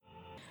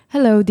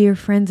Hello, dear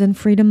friends and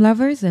freedom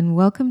lovers, and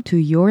welcome to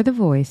You're the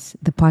Voice,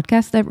 the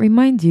podcast that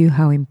reminds you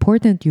how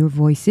important your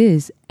voice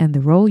is and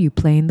the role you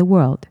play in the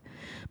world.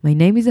 My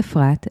name is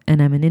Efrat,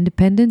 and I'm an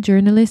independent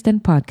journalist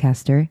and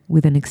podcaster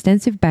with an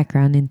extensive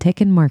background in tech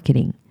and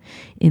marketing.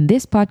 In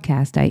this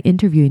podcast, I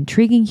interview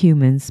intriguing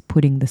humans,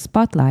 putting the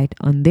spotlight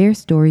on their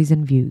stories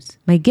and views.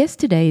 My guest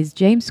today is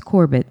James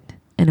Corbett,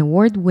 an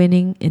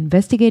award-winning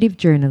investigative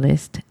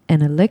journalist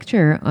and a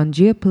lecturer on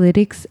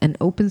geopolitics and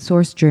open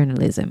source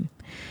journalism.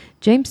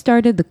 James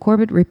started the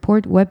Corbett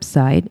Report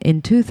website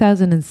in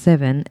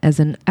 2007 as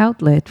an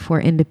outlet for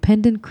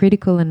independent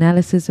critical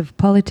analysis of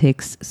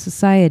politics,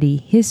 society,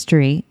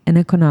 history, and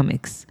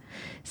economics.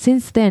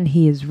 Since then,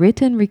 he has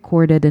written,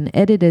 recorded, and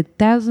edited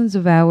thousands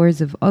of hours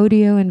of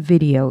audio and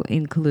video,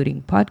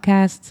 including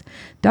podcasts,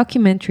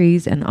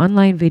 documentaries, and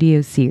online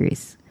video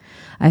series.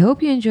 I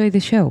hope you enjoy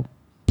the show.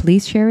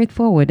 Please share it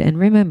forward, and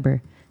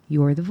remember,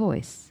 you're the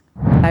voice.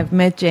 I've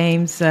met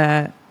James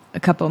a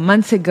couple of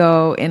months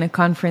ago in a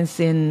conference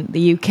in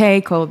the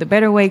UK called the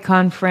Better Way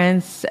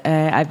Conference.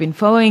 I've been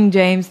following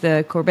James,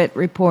 the Corbett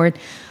Report,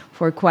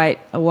 for quite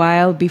a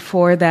while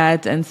before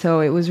that, and so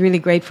it was really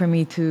great for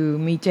me to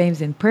meet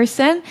James in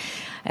person.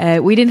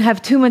 We didn't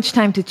have too much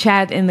time to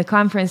chat in the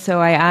conference, so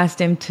I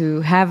asked him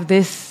to have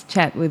this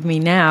chat with me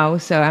now,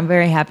 so I'm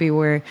very happy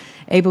we're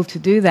able to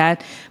do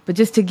that. But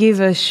just to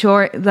give a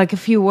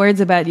few words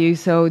about you.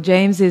 So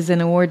James is an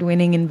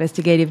award-winning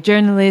investigative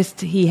journalist.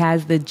 He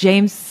has the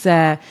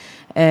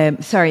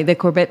the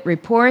Corbett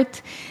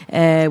Report,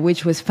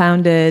 which was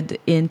founded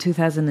in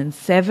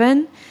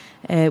 2007,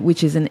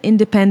 which is an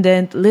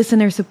independent,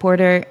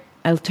 listener-supporter,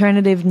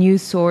 alternative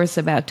news source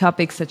about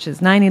topics such as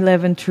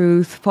 9/11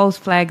 truth, false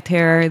flag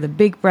terror, the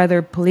Big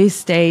Brother police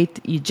state,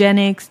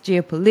 eugenics,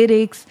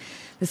 geopolitics,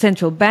 the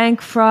central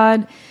bank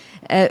fraud,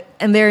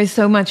 and there is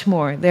so much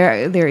more.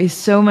 There is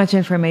so much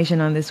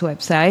information on this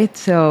website,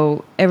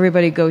 so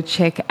everybody go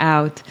check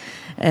out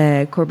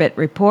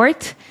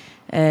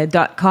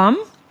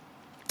CorbettReport.com.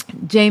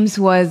 James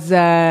was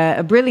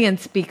a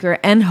brilliant speaker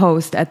and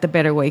host at the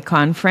Better Way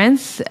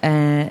Conference,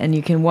 and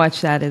you can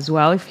watch that as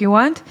well if you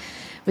want.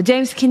 But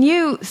James, can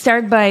you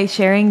start by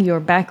sharing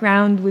your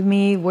background with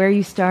me, where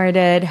you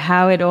started,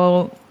 how it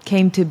all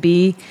came to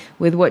be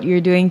with what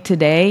you're doing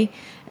today,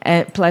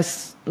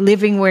 plus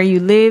living where you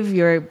live?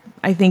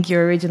 I think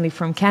you're originally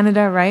from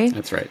Canada, right?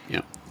 That's right,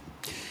 yeah.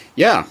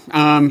 Yeah,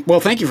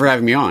 well, thank you for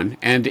having me on.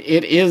 And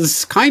it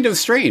is kind of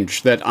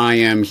strange that I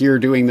am here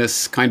doing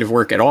this kind of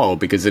work at all,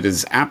 because it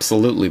is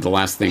absolutely the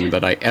last thing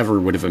that I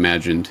ever would have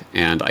imagined.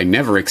 And I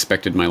never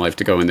expected my life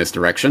to go in this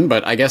direction,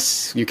 but I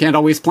guess you can't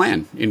always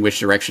plan in which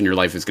direction your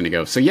life is going to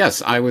go. So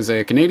yes, I was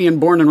a Canadian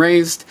born and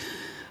raised.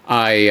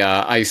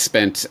 I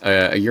spent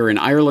a year in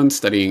Ireland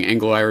studying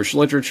Anglo-Irish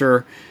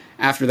literature.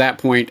 After that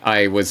point,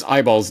 I was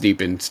eyeballs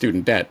deep in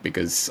student debt,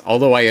 because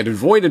although I had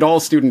avoided all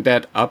student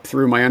debt up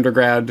through my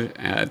undergrad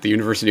at the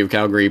University of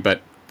Calgary,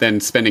 but then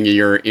spending a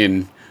year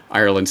in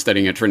Ireland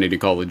studying at Trinity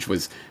College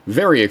was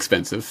very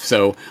expensive.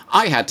 So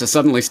I had to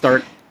suddenly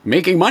start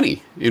making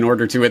money in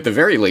order to, at the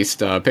very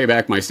least, pay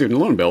back my student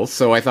loan bills.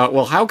 So I thought,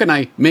 well, how can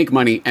I make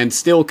money and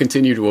still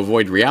continue to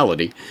avoid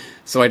reality?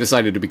 So I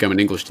decided to become an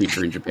English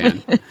teacher in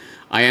Japan.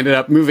 I ended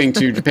up moving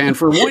to Japan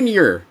for 1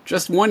 year,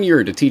 just 1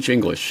 year to teach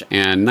English.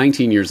 And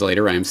 19 years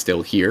later, I am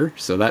still here.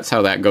 So that's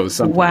how that goes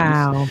sometimes.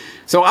 Wow.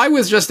 So I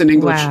was just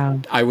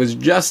I was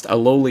just a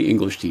lowly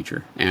English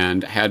teacher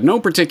and had no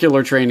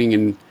particular training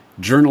in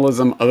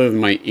journalism other than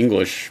my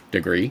English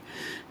degree,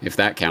 if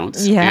that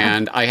counts. Yeah.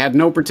 And I had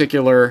no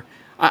particular...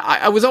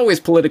 I was always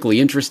politically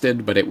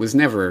interested, but it was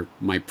never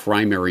my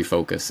primary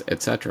focus,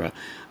 etc.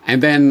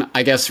 And then,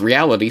 I guess,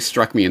 reality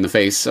struck me in the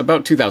face.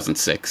 About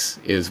 2006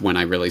 is when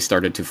I really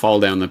started to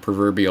fall down the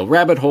proverbial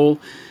rabbit hole,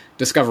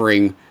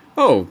 discovering,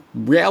 oh,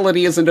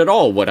 reality isn't at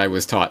all what I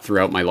was taught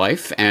throughout my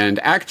life, and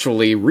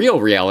actually, real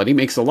reality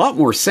makes a lot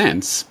more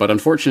sense, but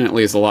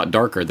unfortunately is a lot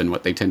darker than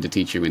what they tend to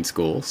teach you in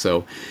school.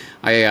 So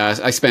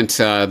I spent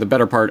the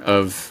better part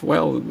of,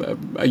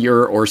 a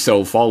year or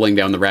so falling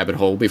down the rabbit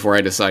hole before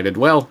I decided,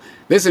 well,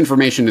 this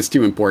information is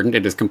too important.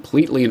 It has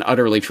completely and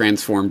utterly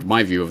transformed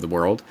my view of the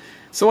world.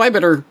 So I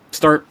better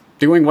start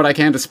doing what I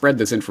can to spread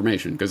this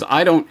information, because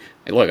I don't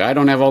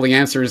have all the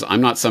answers.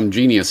 I'm not some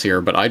genius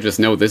here, but I just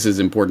know this is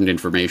important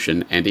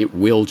information and it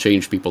will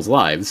change people's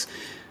lives.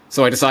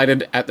 So I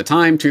decided at the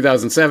time,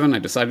 2007, I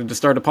decided to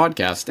start a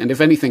podcast. And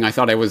if anything, I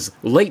thought I was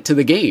late to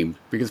the game,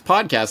 because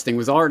podcasting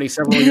was already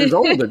several years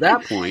old at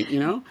that point, you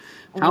know?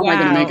 How am I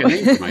going to make a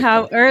name for myself?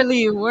 How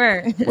early you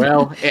were.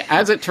 Well,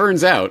 as it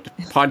turns out,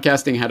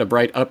 podcasting had a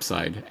bright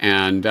upside.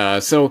 And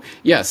so,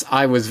 yes,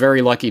 I was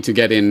very lucky to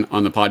get in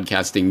on the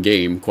podcasting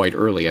game quite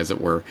early, as it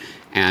were.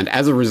 And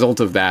as a result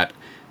of that,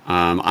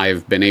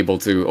 I've been able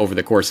to, over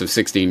the course of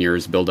 16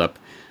 years, build up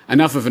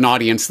enough of an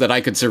audience that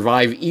I could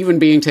survive even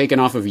being taken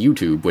off of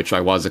YouTube, which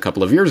I was a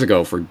couple of years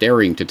ago for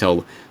daring to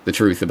tell the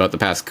truth about the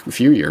past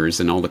few years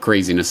and all the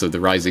craziness of the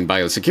rising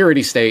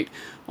biosecurity state,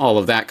 all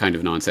of that kind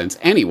of nonsense.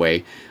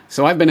 Anyway,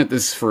 so I've been at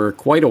this for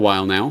quite a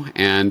while now,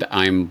 and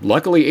I'm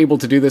luckily able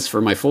to do this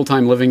for my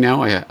full-time living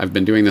now. I've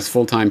been doing this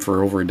full-time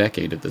for over a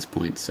decade at this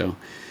point. So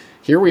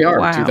here we are,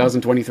 Wow.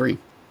 2023.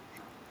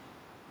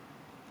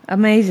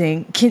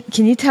 Amazing.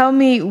 Can you tell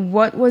me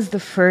what was the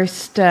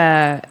first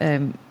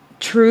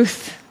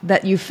truth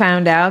that you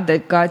found out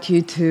that got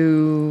you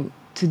to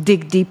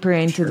dig deeper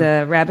into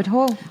the rabbit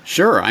hole?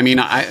 Sure. I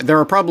mean, there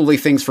are probably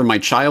things from my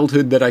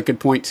childhood that I could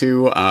point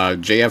to.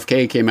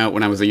 JFK came out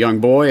when I was a young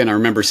boy, and I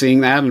remember seeing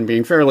that and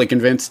being fairly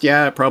convinced,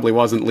 yeah, it probably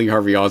wasn't Lee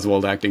Harvey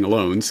Oswald acting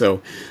alone.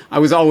 So I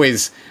was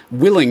always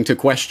willing to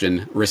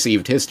question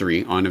received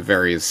history on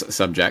various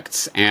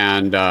subjects.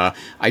 And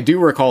I do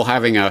recall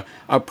having a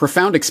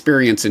profound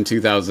experience in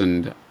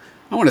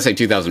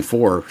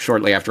 2004,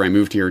 shortly after I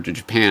moved here to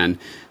Japan,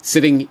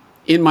 sitting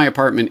in my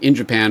apartment in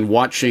Japan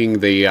watching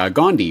the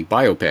Gandhi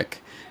biopic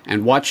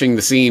and watching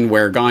the scene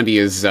where Gandhi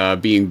is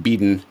being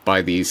beaten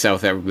by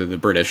the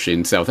British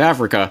in South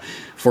Africa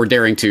for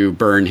daring to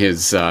burn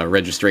his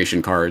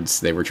registration cards.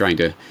 They were trying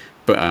to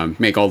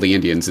make all the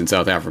Indians in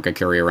South Africa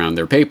carry around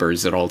their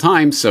papers at all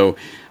times, so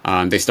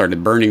they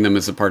started burning them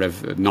as a part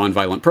of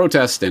nonviolent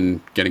protest and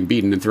getting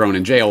beaten and thrown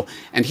in jail.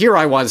 And here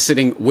I was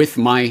sitting with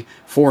my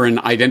foreign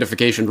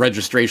identification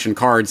registration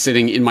card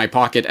sitting in my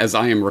pocket, as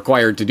I am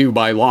required to do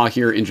by law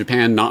here in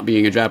Japan. Not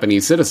being a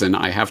Japanese citizen,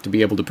 I have to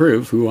be able to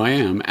prove who I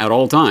am at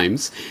all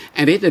times.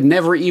 And it had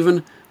never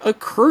even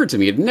occurred to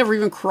me, it never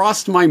even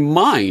crossed my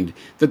mind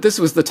that this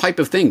was the type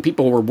of thing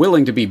people were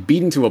willing to be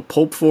beaten to a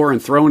pulp for and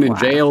thrown in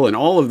jail and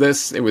all of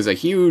this. It was a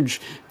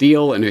huge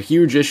deal and a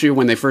huge issue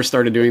when they first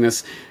started doing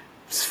this.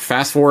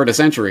 Fast forward a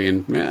century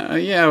and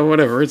yeah,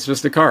 whatever, it's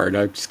just a card.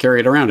 I just carry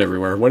it around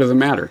everywhere. What does it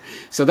matter?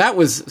 So that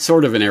was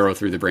sort of an arrow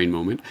through the brain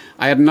moment.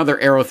 I had another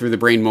arrow through the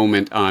brain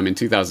moment in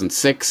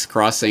 2006,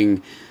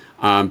 crossing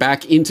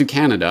back into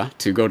Canada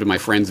to go to my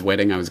friend's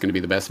wedding. I was going to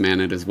be the best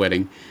man at his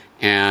wedding.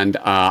 And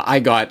I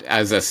got,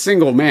 as a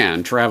single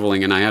man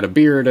traveling, and I had a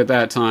beard at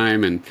that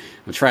time, and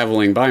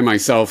traveling by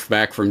myself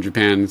back from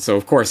Japan. So,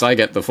 of course, I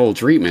get the full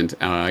treatment.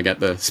 I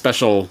get the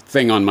special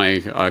thing on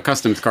my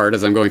customs card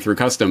as I'm going through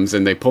customs,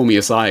 and they pull me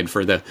aside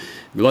for the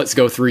let's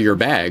go through your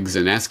bags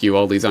and ask you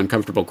all these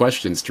uncomfortable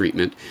questions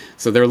treatment.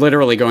 So they're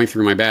literally going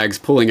through my bags,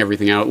 pulling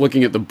everything out,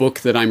 looking at the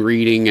book that I'm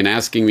reading, and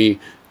asking me,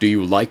 do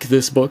you like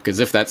this book? As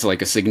if that's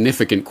like a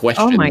significant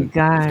question. Oh my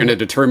God. It's going to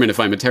determine if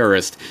I'm a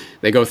terrorist.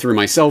 They go through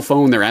my cell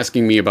phone. They're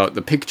asking me about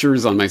the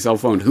pictures on my cell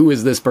phone. Who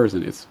is this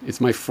person? It's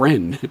my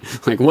friend.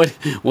 Like,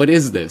 what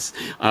is this?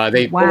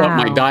 They pull out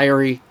my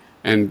diary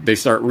and they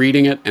start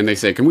reading it and they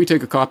say, can we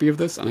take a copy of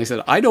this? And I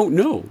said, I don't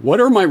know. What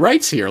are my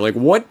rights here? Like,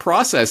 what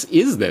process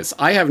is this?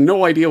 I have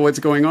no idea what's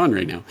going on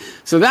right now.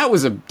 So that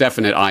was a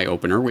definite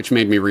eye-opener, which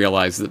made me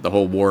realize that the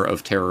whole war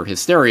of terror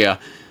hysteria,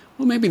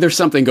 well, maybe there's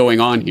something going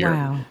on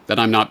here that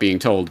I'm not being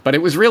told. But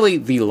it was really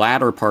the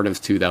latter part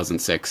of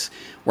 2006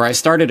 where I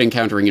started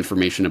encountering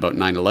information about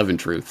 9/11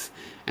 truth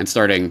and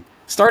starting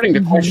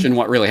to question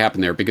what really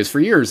happened there. Because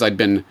for years I'd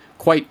been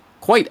quite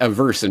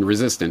averse and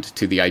resistant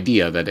to the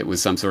idea that it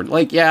was some sort of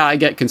like, yeah, I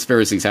get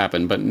conspiracies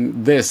happen, but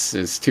this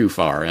is too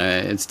far.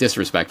 It's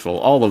disrespectful,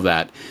 all of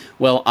that.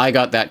 Well, I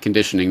got that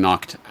conditioning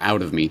knocked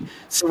out of me.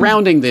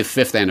 Surrounding the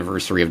 5th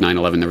anniversary of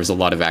 9/11, there was a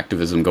lot of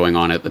activism going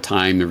on at the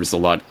time. There was a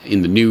lot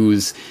in the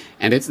news,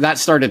 and that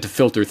started to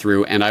filter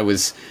through, and I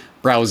was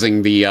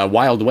browsing the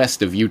Wild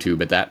West of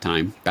YouTube at that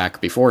time,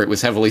 back before it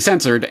was heavily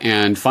censored,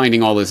 and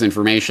finding all this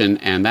information,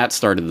 and that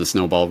started the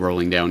snowball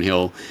rolling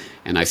downhill.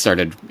 And I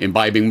started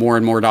imbibing more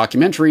and more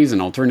documentaries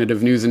and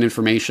alternative news and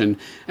information.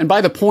 And by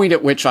the point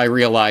at which I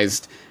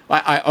realized,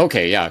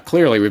 okay, yeah,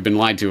 clearly we've been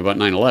lied to about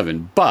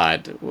 9/11,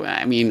 but,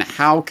 I mean,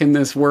 how can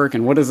this work,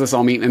 and what does this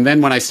all mean? And then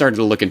when I started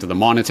to look into the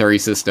monetary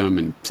system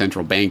and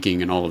central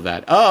banking and all of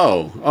that,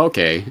 oh,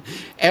 okay,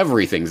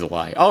 everything's a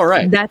lie. All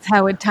right. That's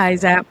how it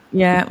ties up.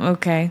 Yeah,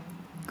 okay.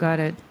 Got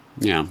it.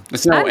 Yeah.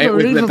 So it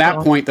was at that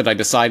point that I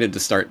decided to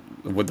start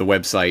with the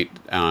website.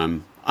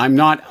 I'm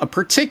not a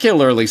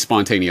particularly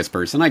spontaneous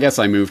person. I guess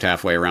I moved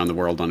halfway around the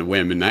world on a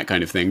whim and that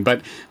kind of thing.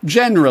 But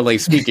generally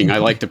speaking, I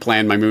like to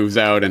plan my moves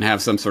out and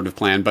have some sort of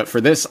plan. But for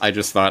this, I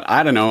just thought,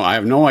 I don't know. I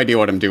have no idea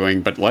what I'm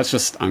doing. But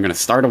I'm going to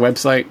start a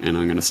website and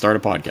I'm going to start a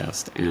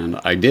podcast. And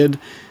I did.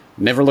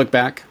 Never look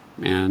back.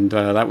 And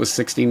that was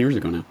 16 years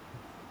ago now.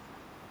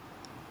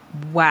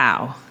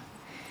 Wow.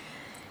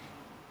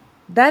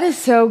 That is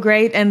so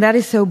great, and that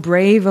is so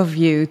brave of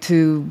you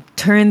to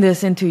turn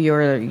this into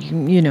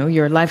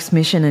your life's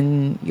mission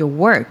and your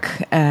work.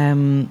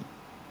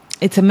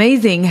 It's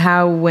amazing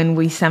how when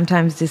we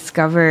sometimes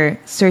discover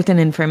certain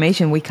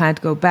information, we can't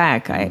go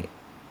back. I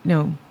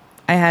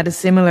had a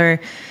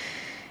similar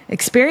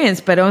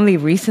experience, but only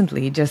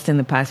recently, just in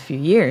the past few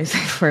years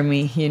for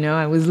me.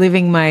 I was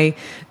living my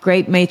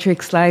great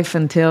Matrix life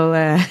until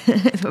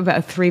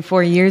about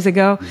 3-4 years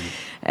ago.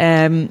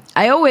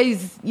 I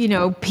always,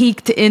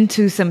 peeked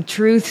into some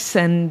truths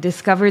and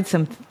discovered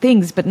some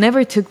things, but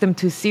never took them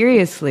too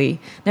seriously.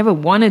 Never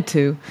wanted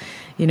to,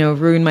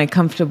 ruin my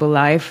comfortable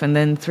life. And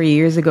then 3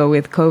 years ago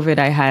with COVID,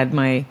 I had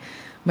my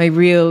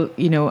real,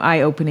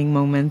 eye-opening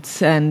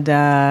moments. And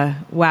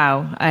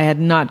wow, I had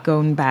not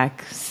gone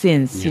back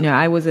since. Yeah.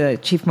 I was a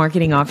chief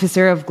marketing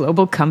officer of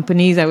global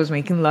companies. I was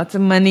making lots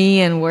of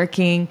money and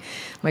working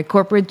my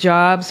corporate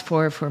jobs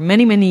for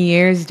many, many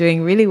years,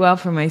 doing really well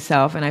for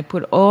myself. And I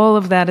put all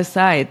of that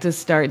aside to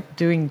start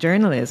doing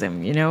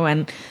journalism,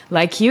 And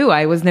like you,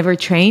 I was never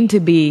trained to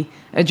be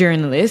a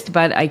journalist,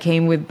 but I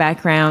came with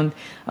background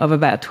of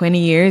about 20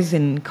 years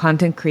in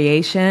content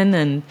creation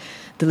and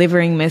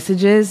delivering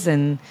messages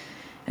and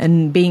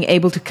being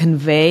able to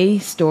convey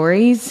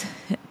stories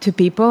to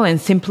people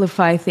and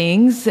simplify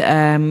things.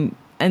 And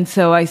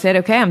so I said,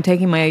 okay, I'm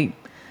taking my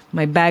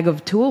bag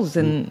of tools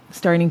and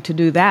starting to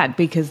do that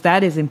because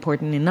that is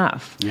important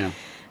enough. Yeah.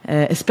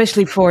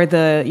 Especially for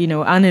the,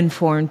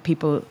 uninformed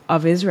people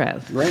of Israel.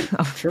 Right,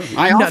 sure.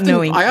 I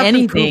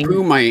often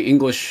poo-poo my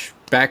English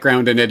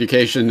background and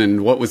education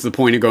and what was the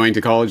point of going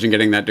to college and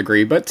getting that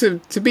degree. But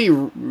to be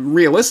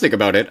realistic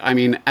about it, I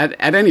mean, at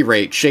any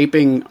rate,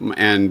 shaping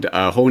and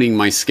honing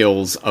my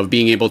skills of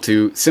being able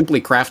to simply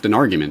craft an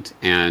argument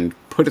and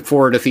put it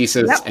forward a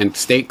thesis and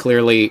state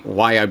clearly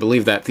why I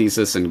believe that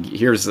thesis and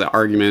here's the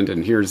argument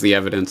and here's the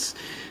evidence,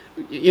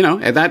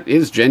 and that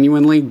is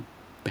genuinely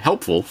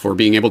helpful for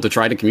being able to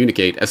try to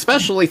communicate,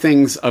 especially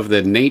things of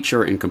the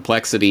nature and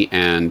complexity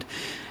and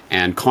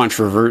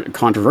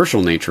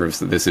controversial nature of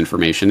this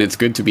information. It's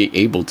good to be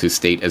able to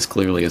state as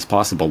clearly as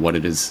possible what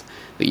it is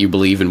that you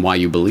believe and why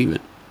you believe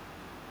it.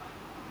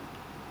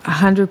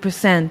 100%,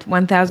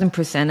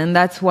 1000%. And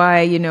that's why,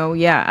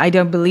 I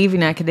don't believe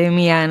in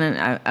academia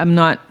and I'm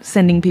not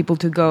sending people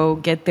to go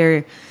get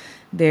their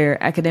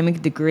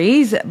academic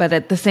degrees. But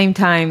at the same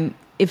time,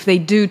 if they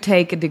do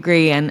take a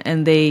degree and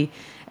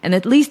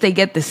at least they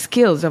get the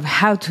skills of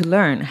how to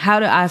learn, how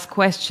to ask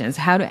questions,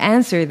 how to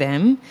answer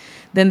them,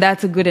 then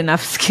that's a good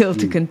enough skill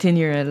to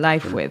continue your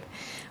life with,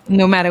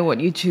 no matter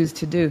what you choose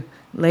to do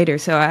later.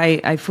 So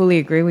I fully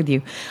agree with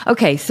you.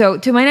 Okay, so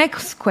to my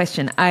next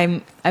question,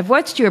 I've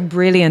watched your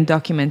brilliant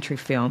documentary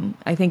film.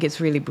 I think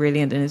it's really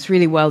brilliant and it's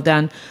really well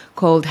done,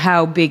 called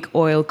How Big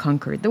Oil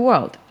Conquered the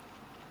World.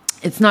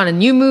 It's not a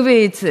new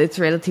movie. It's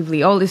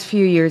relatively old. It's a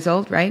few years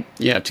old, right?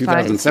 Yeah,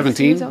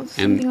 2017.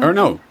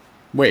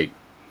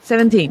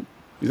 17.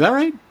 Is that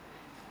right?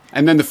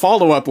 And then the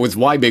follow-up was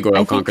Why Big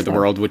Oil Conquered the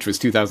World, which was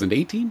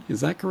 2018.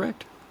 Is that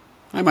correct?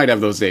 I might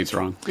have those dates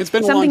wrong. It's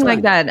been something a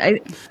long time. Like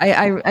that.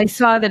 I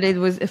saw that it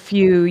was a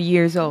few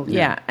years old.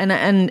 Yeah.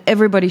 And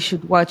everybody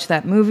should watch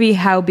that movie,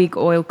 How Big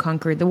Oil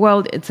Conquered the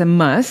World. It's a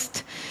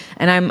must.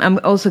 And I'm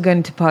also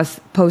going to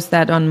post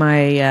that on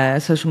my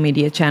social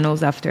media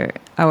channels after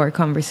our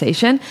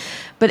conversation.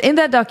 But in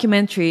that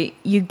documentary,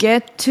 you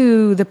get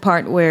to the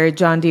part where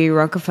John D.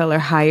 Rockefeller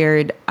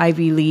hired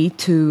Ivy Lee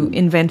to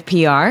invent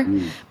PR,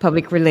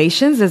 public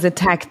relations, as a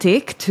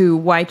tactic to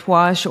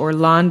whitewash or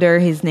launder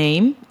his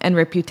name and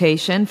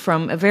reputation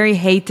from a very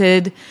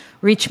hated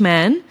rich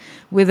man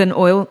with an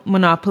oil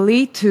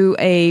monopoly to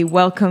a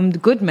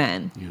welcomed good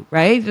man,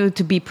 right?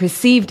 To be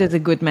perceived as a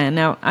good man.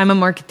 Now, I'm a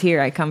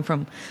marketeer. I come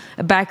from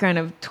a background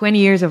of 20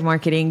 years of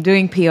marketing,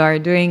 doing PR,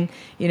 doing,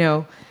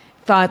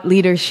 thought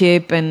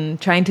leadership and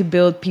trying to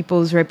build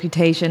people's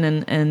reputation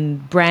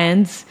and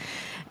brands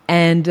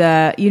and,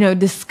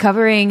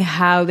 discovering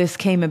how this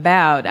came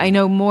about. I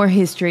know more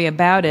history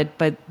about it,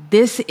 but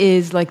this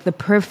is like the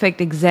perfect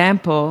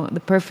example,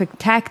 the perfect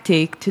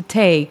tactic to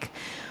take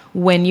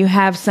when you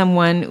have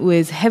someone who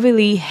is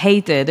heavily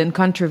hated and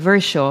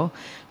controversial,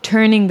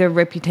 turning their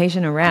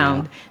reputation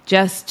around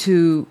just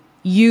to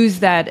use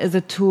that as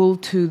a tool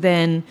to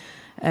then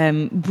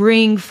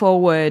bring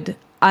forward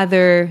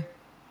other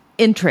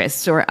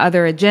interests or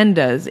other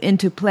agendas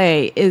into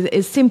play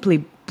is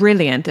simply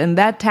brilliant. And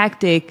that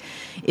tactic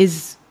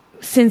is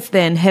since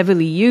then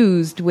heavily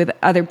used with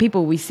other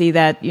people. We see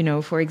that,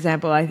 for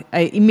example, I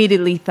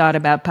immediately thought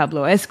about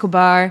Pablo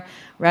Escobar,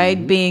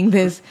 right? Being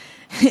this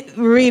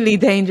really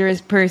dangerous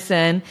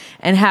person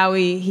and how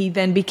he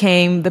then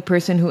became the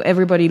person who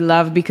everybody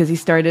loved because he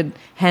started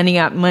handing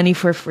out money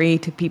for free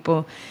to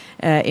people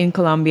in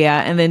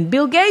Colombia. And then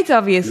Bill Gates,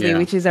 obviously,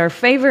 which is our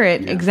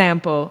favorite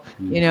example,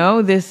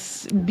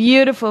 this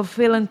beautiful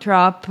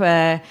philanthrope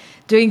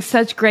doing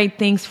such great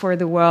things for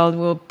the world.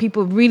 Well,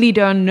 people really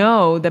don't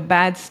know the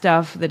bad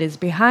stuff that is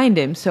behind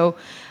him. So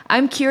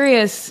I'm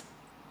curious,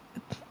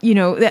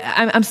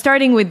 I'm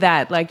starting with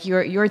that, like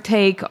your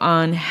take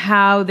on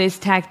how this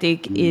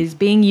tactic is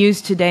being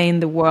used today in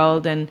the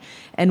world and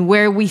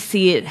where we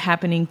see it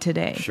happening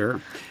today.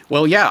 Sure.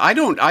 Well, yeah,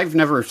 I've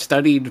never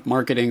studied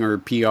marketing or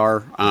PR,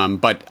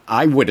 but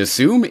I would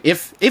assume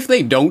if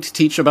they don't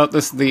teach about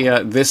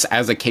this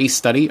as a case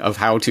study of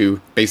how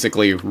to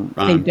basically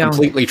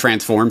completely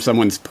transform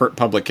someone's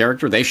public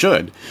character, they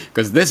should,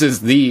 because this is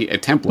the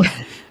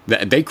template.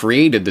 They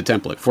created the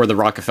template for the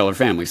Rockefeller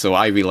family. So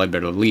Ivy led by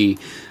Lee.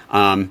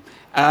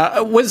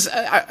 was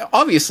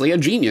obviously a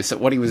genius at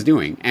what he was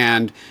doing.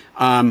 And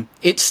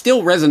it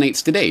still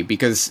resonates today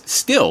because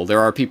still there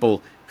are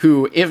people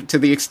who, if to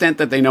the extent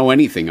that they know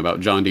anything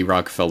about John D.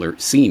 Rockefeller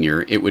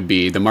Sr., it would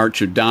be the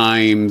March of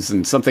Dimes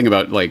and something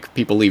about, like,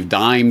 people leave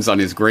dimes on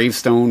his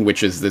gravestone,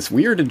 which is this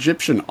weird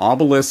Egyptian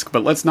obelisk,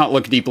 but let's not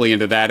look deeply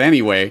into that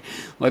anyway.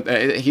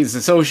 He's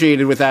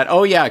associated with that.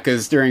 Oh, yeah,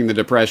 because during the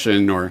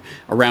Depression or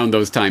around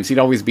those times, he'd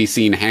always be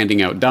seen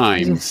handing out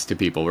dimes to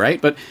people, right?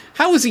 But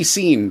how was he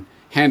seen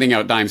handing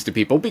out dimes to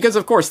people? Because,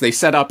 of course, they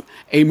set up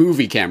a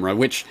movie camera,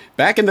 which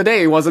back in the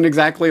day wasn't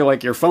exactly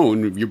like your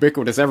phone,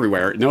 ubiquitous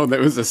everywhere. No, there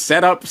was a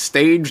set-up,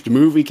 staged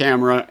movie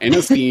camera in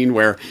a scene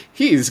where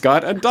he's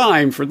got a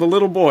dime for the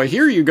little boy.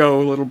 Here you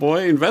go, little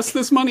boy, invest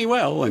this money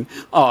well. And,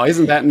 oh,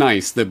 isn't that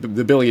nice? The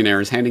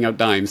billionaires handing out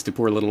dimes to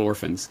poor little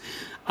orphans.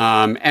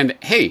 And,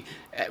 hey,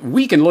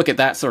 we can look at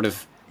that sort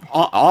of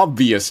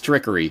obvious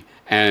trickery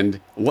and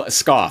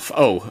scoff.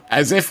 Oh,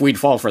 as if we'd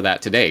fall for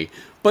that today.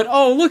 But,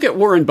 oh, look at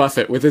Warren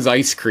Buffett with his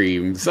ice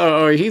creams.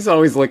 Oh, he's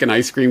always licking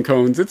ice cream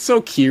cones. It's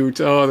so cute.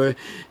 Or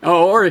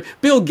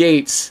Bill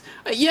Gates.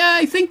 Yeah,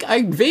 I think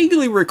I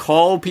vaguely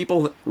recall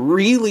people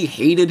really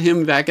hated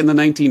him back in the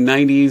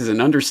 1990s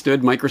and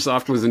understood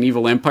Microsoft was an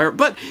evil empire.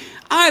 But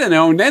I don't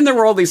know. And then there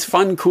were all these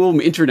fun,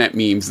 cool internet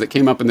memes that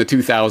came up in the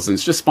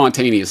 2000s just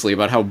spontaneously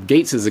about how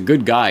Gates is a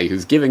good guy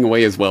who's giving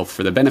away his wealth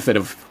for the benefit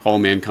of all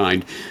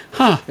mankind.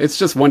 It's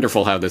just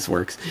wonderful how this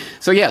works.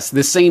 So yes,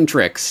 the same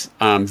tricks,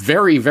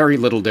 very, very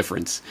little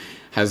difference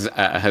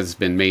has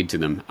been made to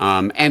them.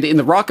 And in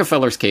the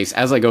Rockefellers case,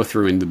 as I go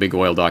through in the Big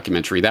Oil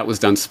documentary, that was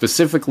done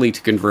specifically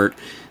to convert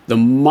the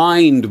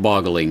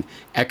mind-boggling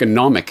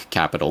economic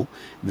capital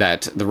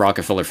that the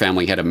Rockefeller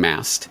family had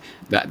amassed,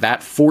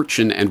 that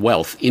fortune and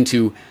wealth,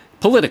 into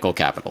political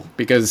capital.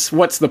 Because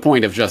what's the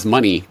point of just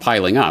money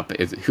piling up?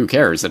 Who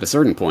cares at a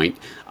certain point?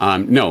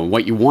 No,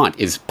 what you want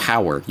is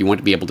power. You want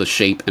to be able to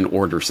shape and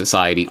order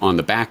society on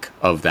the back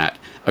of that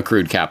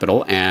accrued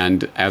capital.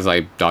 And as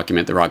I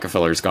document, the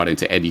Rockefellers got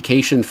into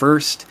education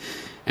first,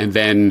 and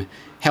then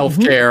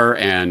healthcare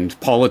and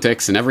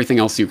politics and everything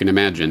else you can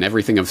imagine,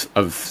 everything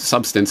of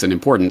substance and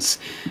importance.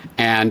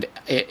 And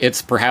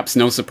it's perhaps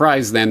no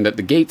surprise then that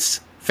the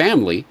Gates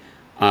family,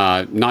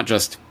 not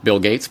just Bill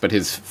Gates, but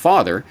his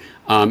father,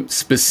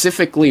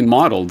 specifically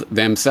modeled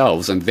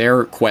themselves and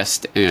their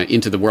quest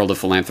into the world of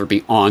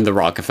philanthropy on the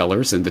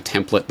Rockefellers and the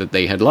template that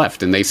they had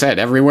left. And they said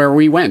everywhere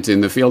we went in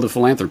the field of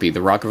philanthropy,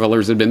 the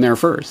Rockefellers had been there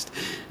first.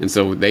 And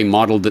so they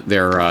modeled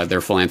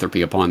their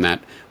philanthropy upon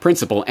that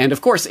principle. And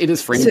of course, it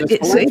is framed as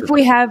philanthropy. So if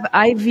we have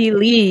Ivy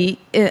Lee,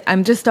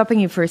 I'm just stopping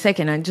you for a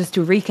second, and just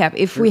to recap,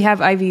 if we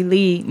have Ivy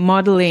Lee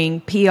modeling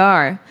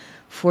PR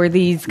for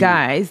these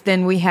guys,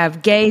 then we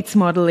have Gates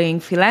modeling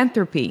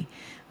philanthropy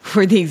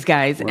for these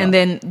guys. Well, and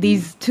then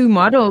these two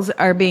models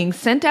are being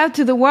sent out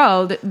to the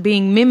world,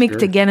 being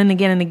mimicked again and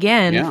again and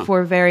again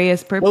for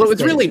various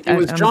purposes. Well, it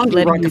was John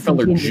D.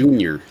 Rockefeller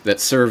Jr. that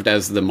served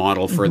as the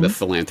model for the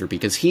philanthropy,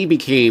 because he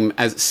became,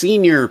 as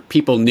senior,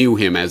 people knew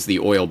him as the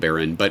oil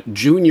baron, but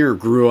Jr.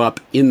 grew up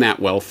in that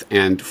wealth,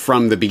 and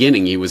from the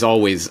beginning, he was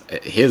always,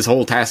 his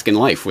whole task in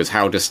life was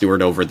how to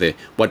steward over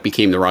what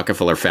became the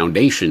Rockefeller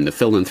Foundation, the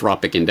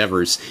philanthropic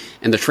endeavors,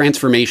 and the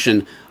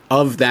transformation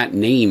of that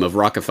name of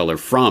Rockefeller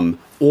from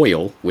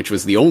oil, which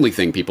was the only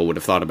thing people would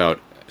have thought about,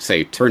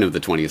 say, turn of the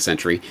 20th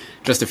century,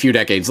 just a few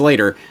decades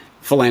later,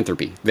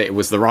 philanthropy. It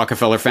was the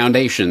Rockefeller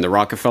Foundation, the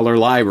Rockefeller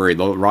Library,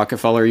 the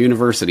Rockefeller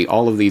University,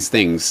 all of these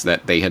things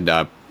that they had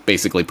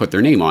basically put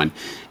their name on.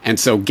 And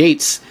so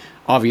Gates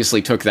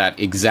obviously took that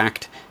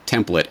exact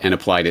template and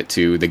applied it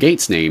to the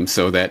Gates name,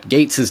 so that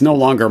Gates is no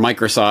longer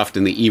Microsoft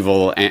and the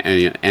evil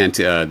and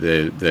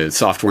the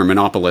software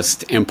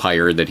monopolist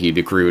empire that he'd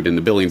accrued in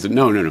the billions.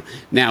 No.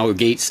 Now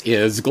Gates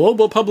is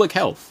global public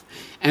health.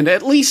 And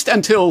at least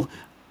until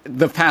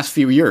the past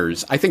few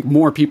years, I think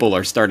more people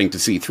are starting to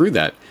see through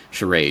that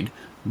charade.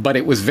 But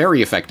it was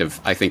very effective,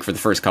 I think, for the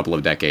first couple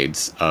of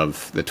decades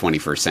of the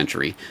 21st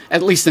century,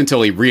 at least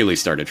until he really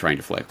started trying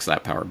to flex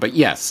that power. But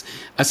yes,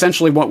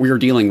 essentially what we are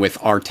dealing with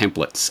are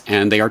templates,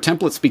 and they are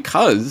templates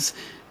because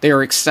they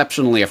are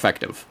exceptionally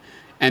effective.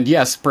 And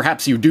yes,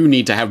 perhaps you do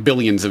need to have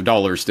billions of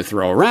dollars to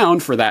throw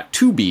around for that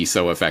to be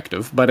so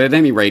effective, but at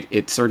any rate,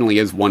 it certainly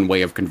is one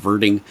way of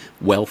converting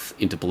wealth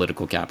into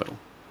political capital.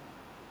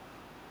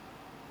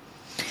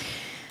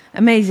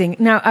 Amazing.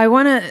 Now, I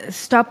want to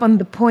stop on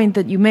the point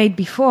that you made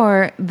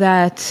before,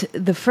 that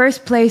the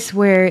first place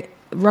where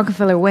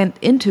Rockefeller went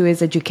into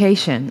is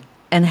education,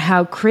 and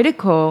how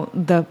critical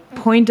the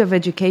point of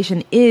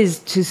education is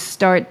to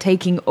start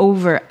taking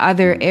over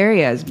other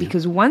areas.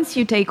 Because once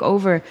you take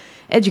over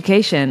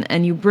education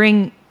and you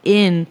bring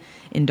in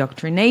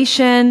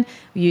indoctrination,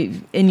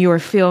 in your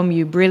film,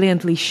 you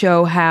brilliantly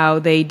show how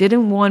they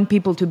didn't want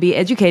people to be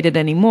educated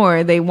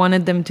anymore. They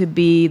wanted them to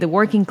be the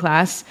working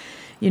class,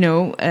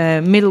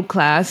 middle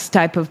class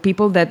type of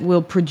people that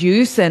will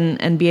produce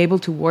and be able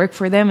to work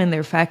for them in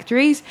their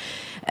factories.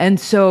 And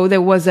so there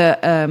was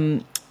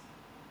an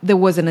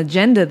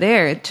agenda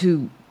there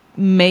to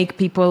make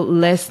people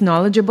less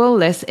knowledgeable,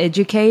 less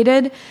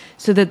educated,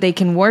 so that they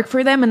can work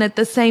for them. And at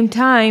the same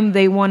time,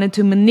 they wanted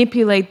to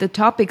manipulate the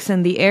topics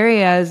and the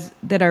areas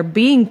that are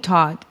being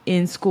taught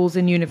in schools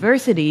and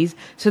universities,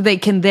 so they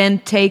can then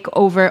take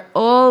over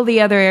all the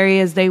other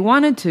areas they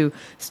wanted to,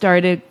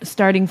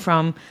 starting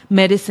from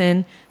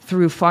medicine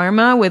through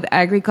pharma with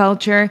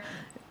agriculture,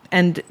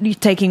 and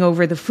taking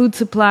over the food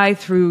supply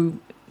through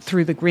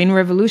the Green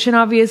Revolution,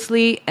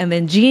 obviously, and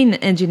then gene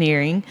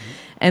engineering.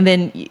 And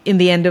then in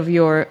the end of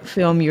your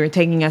film, you're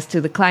taking us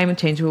to the climate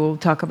change, we'll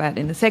talk about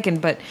in a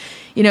second. But,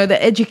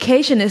 the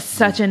education is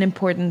such an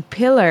important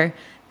pillar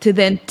to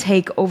then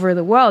take over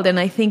the world. And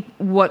I think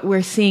what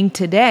we're seeing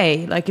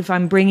today, like if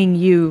I'm bringing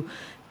you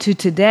to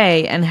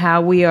today and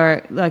how we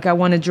are, like I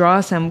want to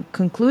draw some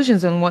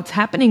conclusions on what's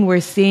happening,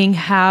 we're seeing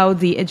how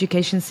the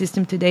education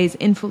system today is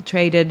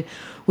infiltrated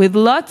with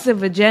lots of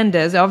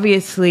agendas,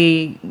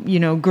 obviously,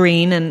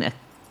 green and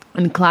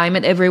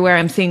climate everywhere.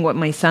 I'm seeing what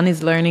my son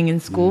is learning in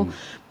school,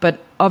 but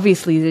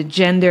obviously the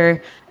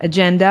gender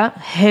agenda,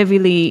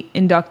 heavily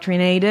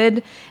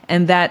indoctrinated,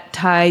 and that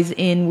ties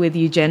in with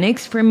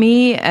eugenics for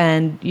me,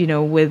 and,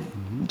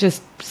 with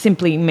just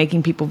simply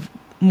making people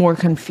more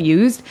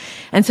confused.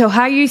 And so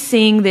how are you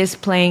seeing this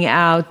playing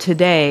out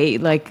today?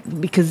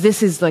 Because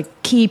this is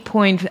key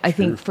point, I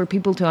think, for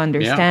people to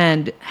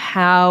understand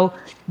how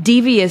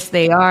devious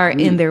they are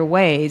in their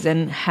ways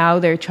and how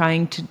they're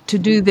trying to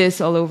do this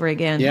all over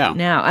again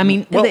now. I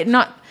mean, they're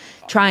not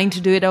trying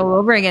to do it all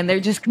over again. They're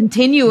just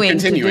continuing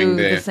to do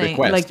the same,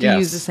 quest, to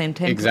use the same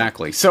template.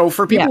 Exactly. So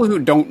for people who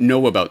don't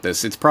know about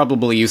this, it's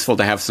probably useful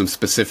to have some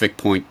specific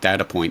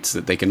data points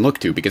that they can look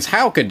to, because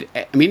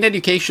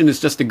education is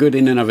just a good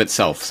in and of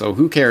itself. So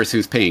who cares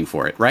who's paying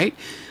for it, right?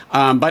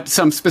 But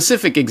some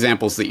specific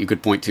examples that you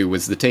could point to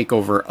was the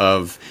takeover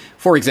of,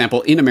 for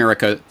example, in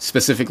America,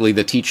 specifically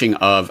the teaching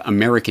of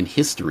American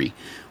history,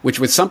 which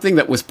was something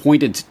that was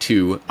pointed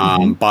to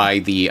by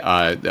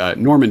the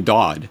Norman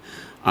Dodd,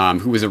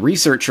 who was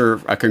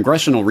a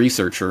congressional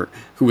researcher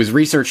who was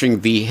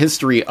researching the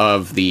history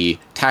of the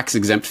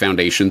tax-exempt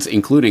foundations,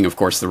 including, of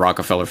course, the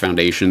Rockefeller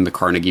Foundation, the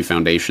Carnegie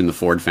Foundation, the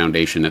Ford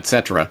Foundation,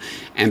 etc.,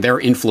 and their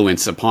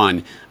influence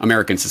upon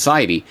American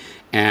society.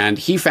 And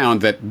he found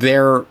that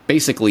their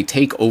basically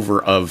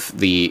takeover of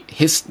the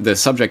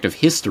subject of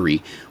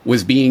history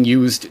was being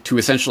used to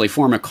essentially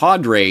form a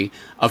cadre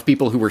of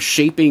people who were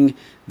shaping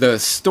the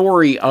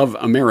story of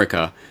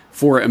America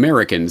for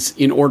Americans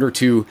in order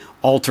to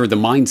alter the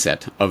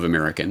mindset of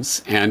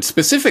Americans. And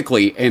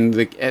specifically in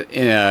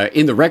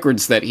the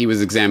records that he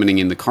was examining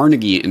in the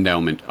Carnegie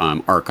Endowment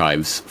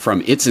archives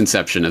from its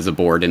inception as a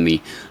board in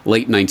the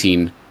late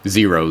 1900s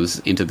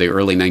into the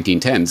early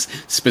 1910s,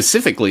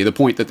 specifically the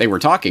point that they were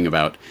talking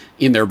about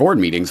in their board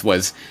meetings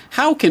was,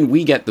 how can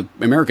we get the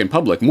American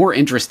public more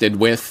interested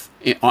with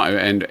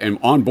and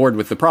on board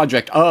with the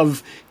project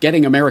of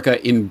getting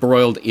America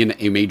embroiled in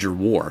a major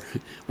war,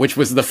 which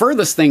was the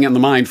furthest thing in the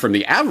mind from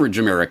the average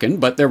American,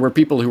 but there were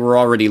people who were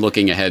already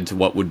looking ahead to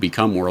what would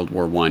become World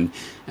War I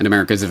and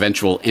America's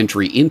eventual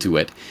entry into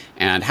it.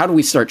 And how do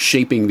we start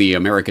shaping the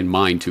American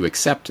mind to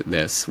accept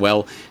this?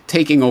 Well,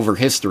 taking over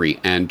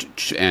history and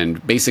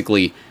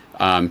basically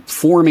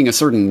forming a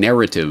certain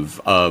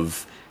narrative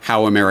of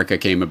how America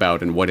came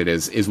about and what it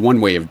is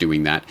one way of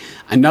doing that.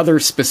 Another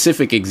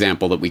specific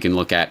example that we can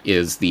look at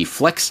is the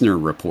Flexner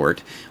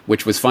Report,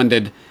 which was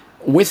funded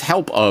with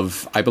help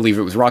of, I believe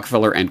it was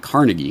Rockefeller and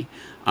Carnegie,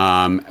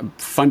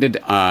 funded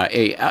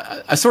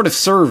a sort of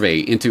survey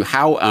into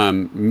how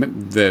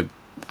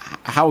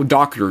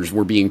doctors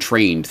were being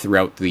trained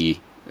throughout the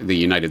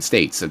United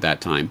States at that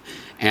time.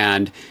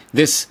 And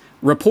this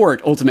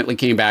report ultimately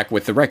came back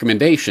with the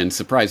recommendation,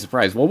 surprise,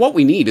 surprise, well, what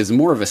we need is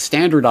more of a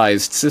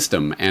standardized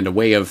system and a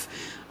way of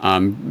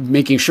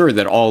making sure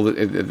that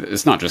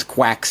it's not just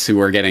quacks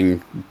who are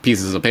getting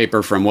pieces of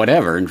paper from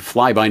whatever and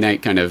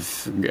fly-by-night kind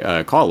of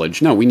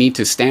college. No, we need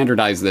to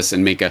standardize this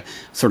and make a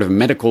sort of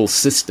medical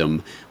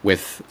system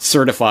with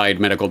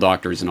certified medical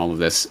doctors and all of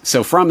this.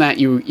 So from that,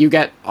 you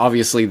get,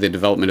 obviously, the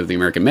development of the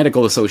American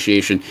Medical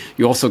Association.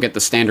 You also get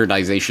the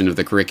standardization of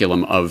the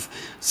curriculum of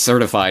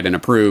certified and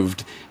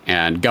approved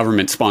and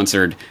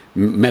government-sponsored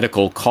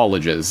medical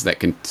colleges that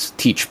can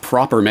teach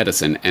proper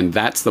medicine, and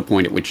that's the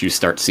point at which you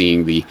start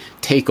seeing the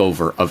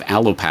takeover of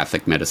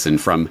allopathic medicine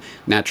from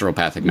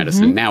naturopathic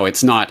medicine. Now,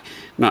 it's not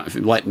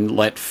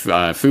let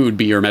food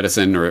be your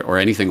medicine or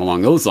anything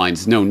along those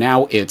lines. No,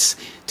 now it's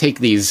take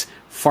these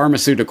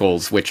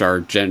pharmaceuticals, which are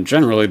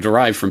generally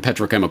derived from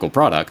petrochemical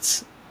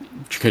products,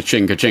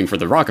 ka-ching, ka-ching for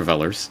the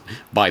Rockefellers,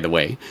 by the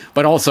way,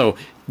 but also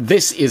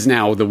this is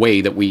now the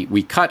way that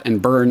we cut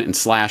and burn and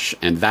slash,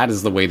 and that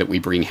is the way that we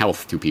bring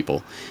health to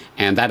people.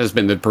 And that has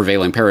been the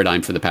prevailing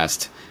paradigm for the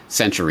past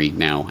century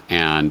now.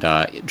 And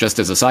just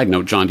as a side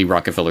note, John D.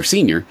 Rockefeller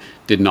Sr.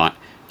 did not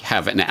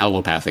have an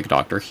allopathic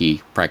doctor.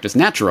 He practiced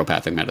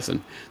naturopathic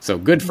medicine. So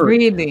good for...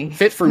 Really?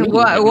 Fit for me.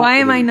 Why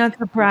am I not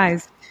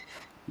surprised?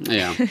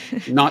 Yeah,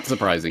 not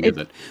surprising, is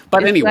it?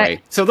 But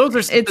anyway, so those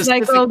are it's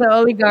like all the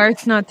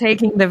oligarchs not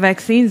taking the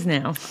vaccines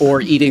now,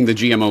 or eating the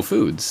GMO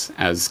foods,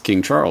 as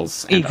King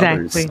Charles and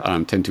others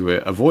tend to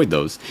avoid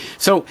those.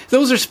 So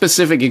those are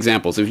specific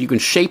examples. If you can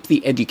shape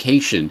the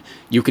education,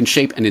 you can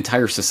shape an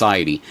entire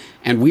society,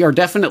 and we are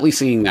definitely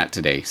seeing that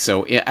today.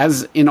 So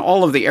as in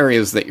all of the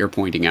areas that you're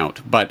pointing out,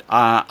 but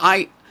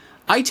I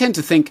tend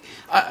to think,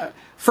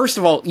 first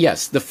of all,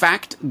 yes, the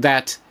fact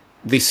that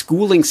the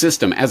schooling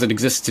system as it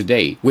exists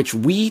today, which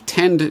we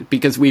tend,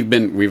 because we've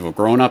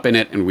grown up in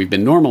it and we've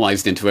been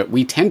normalized into it,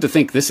 we tend to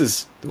think this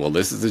is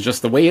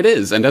just the way it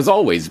is and has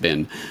always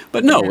been.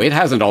 But no, it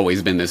hasn't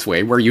always been this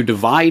way, where you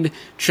divide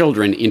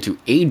children into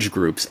age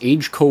groups,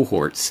 age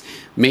cohorts,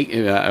 make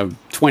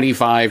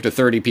 25 to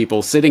 30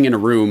 people sitting in a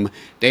room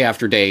day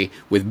after day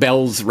with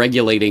bells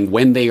regulating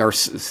when they are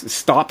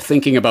stop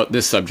thinking about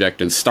this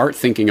subject and start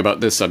thinking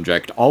about this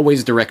subject,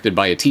 always directed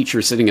by a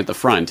teacher sitting at the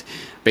front,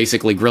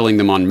 basically grilling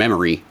them on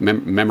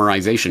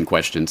memorization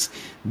questions.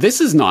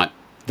 This is not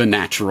the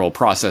natural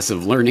process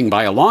of learning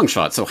by a long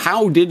shot. So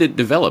how did it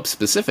develop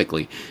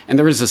specifically? And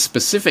there is a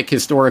specific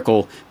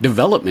historical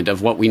development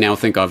of what we now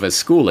think of as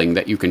schooling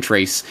that you can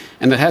trace,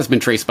 and that has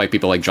been traced by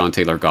people like John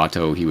Taylor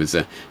Gatto. He was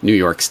a New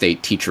York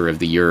State Teacher of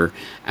the Year,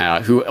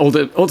 who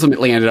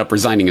ultimately ended up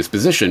resigning his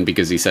position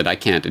because he said, I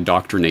can't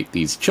indoctrinate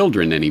these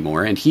children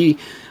anymore. And he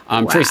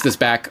traced this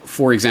back,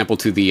 for example,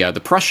 to the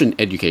Prussian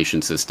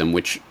education system,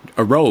 which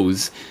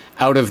arose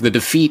out of the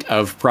defeat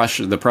of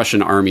the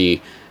Prussian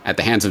army at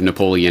the hands of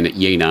Napoleon at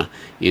Jena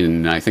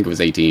in, I think it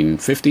was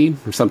 1850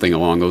 or something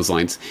along those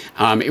lines.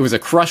 It was a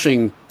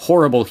crushing,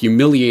 horrible,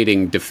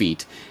 humiliating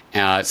defeat,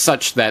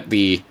 such that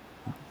the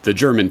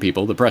German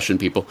people, the Prussian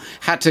people,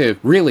 had to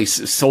really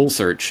soul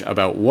search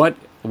about what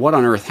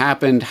on earth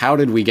happened, how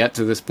did we get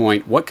to this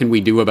point, what can we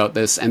do about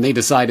this? And they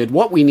decided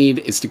what we need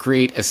is to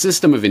create a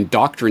system of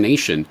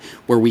indoctrination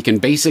where we can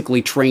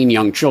basically train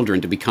young children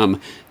to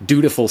become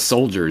dutiful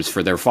soldiers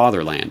for their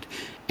fatherland.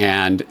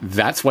 And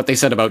that's what they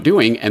set about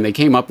doing, and they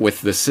came up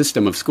with the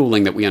system of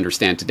schooling that we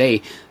understand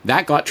today.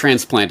 That got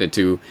transplanted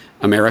to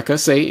America,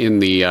 say, in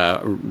the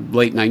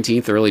late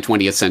 19th, early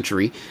 20th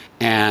century,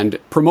 and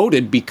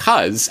promoted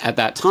because, at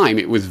that time,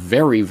 it was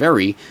very,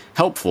 very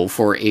helpful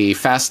for a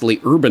fastly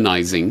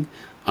urbanizing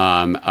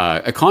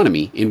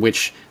economy in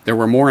which there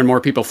were more and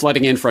more people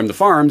flooding in from the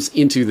farms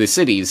into the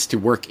cities to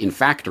work in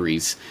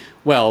factories.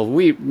 Well,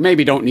 we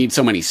maybe don't need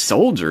so many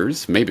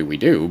soldiers, maybe we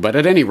do, but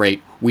at any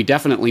rate, we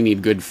definitely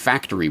need good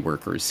factory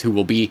workers who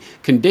will be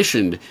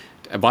conditioned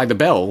by the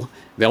bell.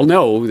 They'll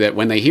know that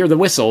when they hear the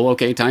whistle,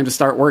 okay, time to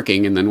start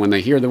working, and then when they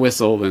hear the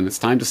whistle, then it's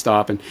time to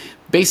stop, and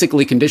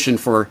basically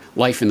conditioned for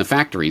life in the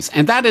factories.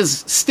 And that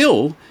is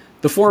still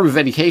the form of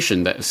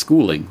education, that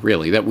schooling,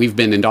 really, that we've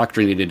been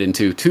indoctrinated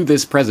into to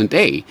this present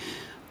day.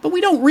 But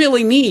we don't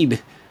really need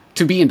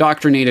to be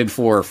indoctrinated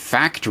for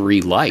factory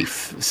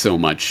life so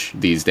much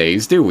these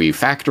days, do we?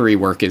 Factory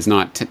work does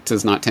not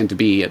tend to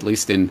be, at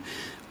least in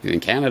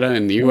Canada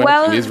and the U.S.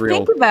 and Israel.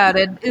 Well, think about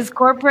it. Is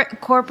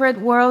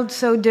corporate world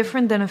so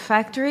different than a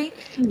factory?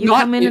 You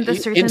come in at a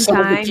certain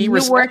time, you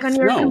work on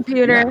your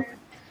computer.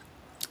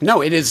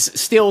 No, it is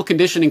still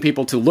conditioning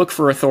people to look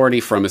for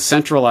authority from a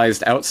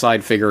centralized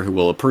outside figure who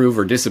will approve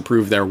or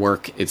disapprove their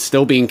work. It's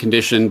still being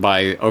conditioned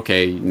by,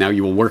 okay, now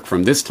you will work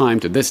from this time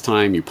to this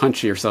time. You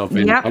punch yourself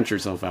in, punch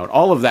yourself out,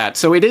 all of that.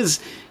 So it is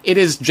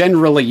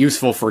generally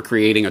useful for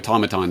creating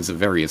automatons of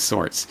various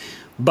sorts.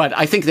 But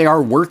I think they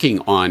are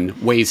working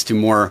on ways to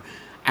more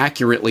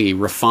accurately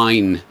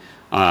refine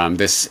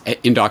this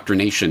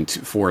indoctrination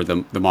for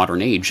the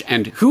modern age.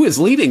 And who is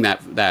leading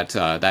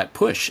that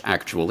push,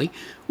 actually?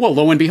 Well,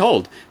 lo and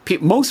behold,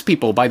 most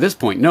people by this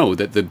point know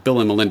that the Bill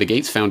and Melinda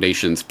Gates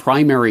Foundation's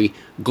primary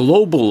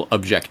global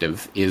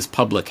objective is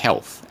public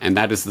health, and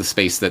that is the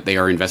space that they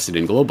are invested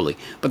in globally.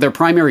 But their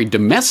primary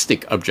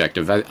domestic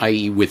objective,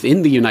 i.e.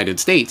 within the United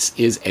States,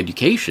 is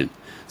education,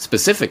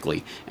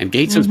 specifically. And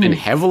Gates has been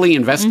heavily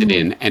invested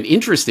in and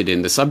interested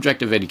in the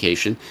subject of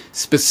education,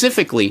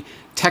 specifically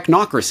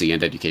technocracy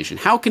and education.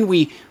 How can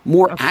we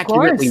more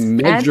accurately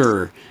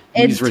measure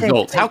these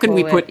results? How can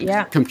we put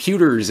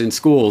computers in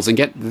schools and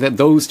get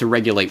those to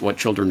regulate what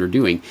children are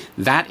doing?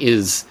 That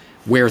is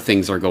where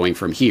things are going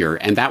from here.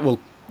 And that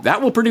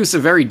will produce a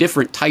very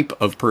different type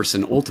of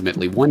person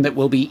ultimately, one that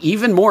will be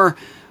even more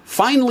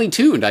finely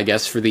tuned, I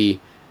guess, for the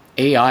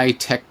AI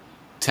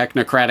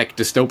technocratic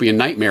dystopian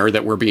nightmare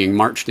that we're being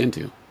marched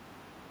into.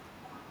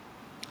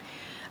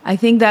 I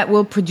think that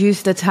will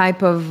produce the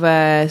type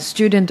of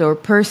student or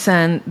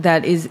person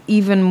that is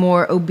even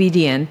more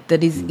obedient,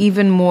 that is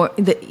even more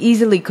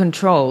easily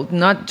controlled,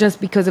 not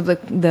just because of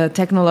the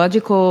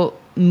technological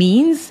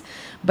means,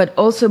 but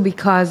also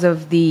because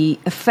of the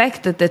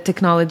effect that the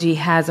technology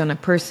has on a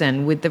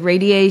person with the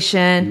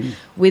radiation,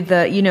 with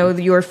the,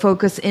 your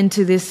focus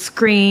into this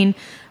screen.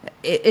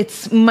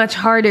 it's much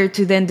harder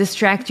to then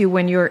distract you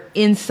when you're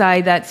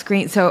inside that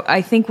screen. So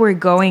I think we're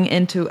going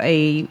into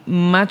a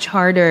much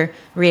harder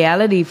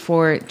reality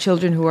for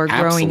children who are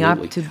growing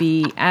Absolutely. up to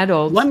be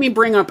adults. Let me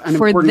bring up an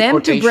for important them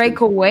quotation. to break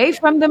away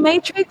from the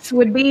matrix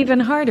would be even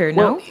harder.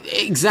 Well, no,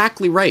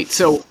 exactly right.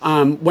 So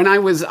when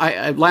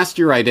last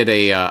year I did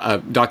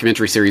a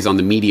documentary series on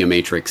the media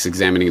matrix,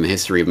 examining the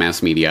history of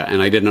mass media,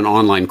 and I did an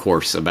online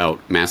course about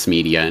mass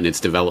media and its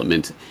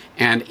development.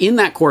 And in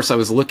that course, I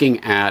was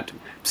looking at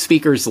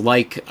speakers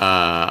like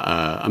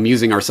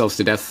Amusing Ourselves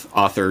to Death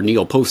author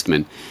Neil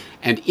Postman.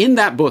 And in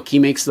that book, he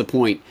makes the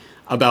point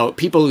about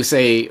people who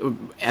say,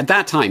 at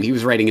that time, he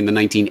was writing in the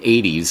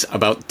 1980s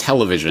about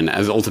television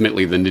as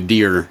ultimately the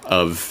nadir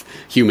of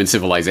human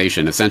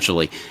civilization,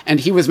 essentially. And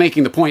he was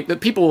making the point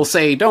that people will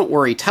say, don't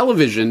worry,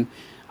 television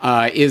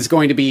is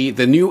going to be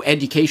the new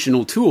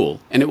educational tool,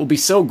 and it will be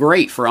so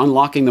great for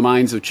unlocking the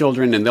minds of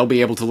children, and they'll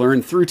be able to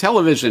learn through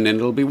television, and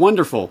it'll be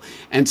wonderful.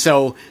 And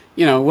so,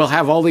 we'll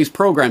have all these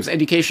programs,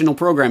 educational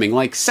programming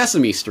like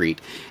Sesame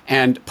Street.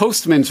 And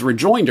Postman's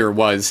rejoinder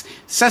was,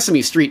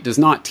 Sesame Street does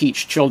not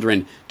teach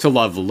children to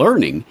love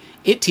learning.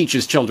 It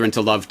teaches children to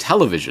love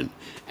television.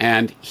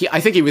 And I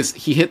think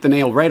he hit the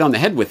nail right on the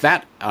head with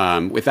that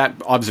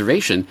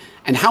observation.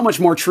 And how much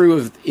more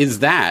true is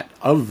that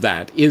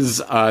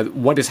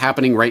what is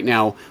happening right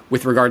now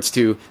with regards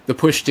to the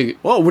push to,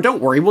 well,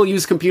 don't worry, we'll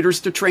use computers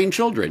to train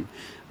children.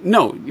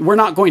 No, we're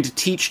not going to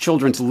teach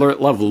children to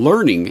love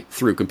learning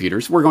through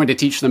computers. We're going to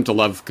teach them to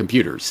love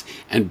computers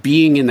and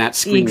being in that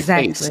screen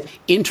space,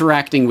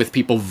 interacting with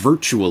people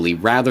virtually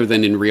rather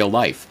than in real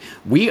life.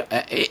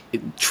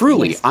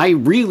 I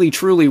really,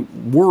 truly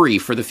worry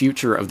for the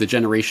future of the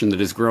generation that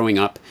is growing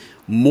up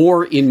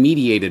more in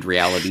mediated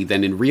reality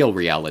than in real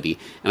reality.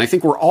 And I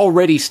think we're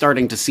already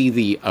starting to see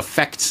the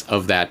effects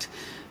of that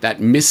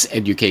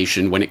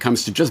miseducation when it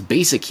comes to just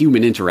basic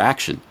human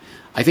interaction.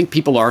 I think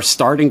people are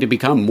starting to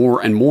become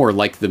more and more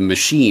like the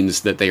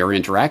machines that they are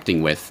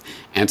interacting with,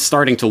 and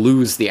starting to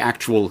lose the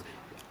actual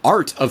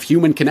art of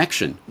human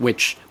connection,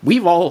 which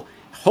we've all,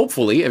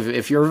 hopefully,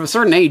 if you're of a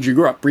certain age, you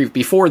grew up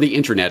before the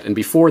internet and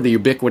before the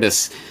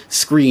ubiquitous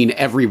screen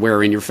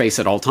everywhere in your face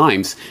at all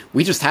times.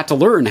 We just had to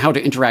learn how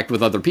to interact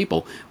with other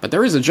people. But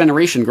there is a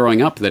generation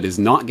growing up that is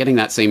not getting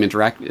that same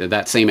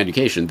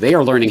education. They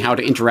are learning how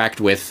to interact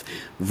with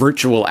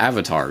virtual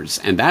avatars,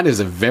 and that is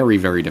a very,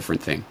 very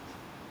different thing.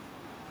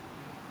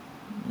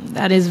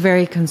 That is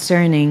very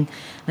concerning.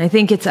 I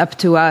think it's up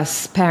to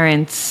us,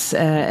 parents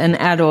and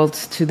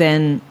adults, to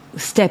then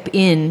step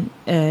into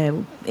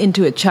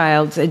a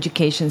child's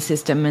education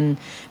system and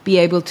be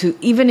able to,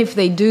 even if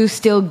they do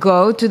still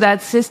go to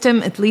that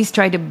system, at least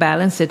try to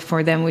balance it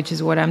for them, which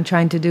is what I'm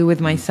trying to do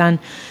with my son.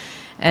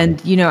 And,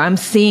 I'm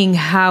seeing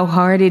how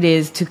hard it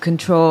is to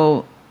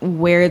control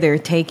where they're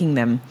taking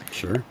them.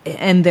 Sure.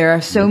 And there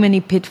are so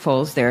many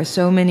pitfalls. There are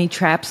so many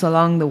traps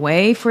along the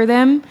way for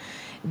them,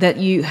 that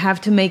you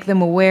have to make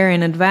them aware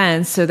in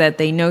advance so that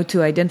they know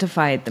to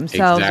identify it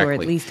themselves, exactly. or at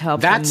least help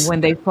them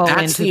when they fall into the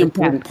trap. That's the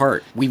important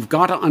part. We've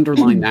got to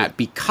underline that,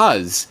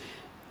 because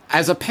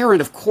as a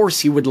parent, of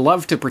course, you would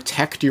love to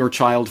protect your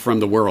child from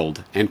the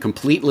world and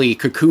completely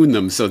cocoon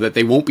them so that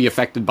they won't be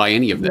affected by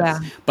any of this. Yeah.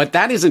 But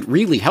that isn't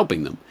really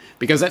helping them,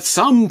 because at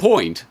some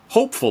point,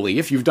 hopefully,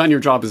 if you've done your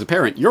job as a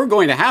parent, you're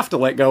going to have to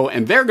let go,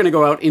 and they're going to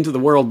go out into the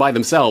world by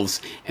themselves.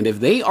 And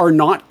if they are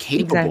not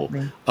capable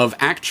of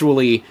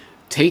actually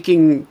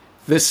taking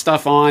this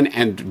stuff on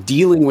and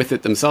dealing with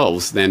it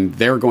themselves, then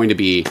they're going to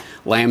be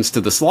lambs to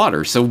the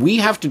slaughter. So we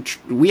have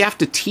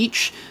to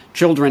teach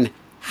children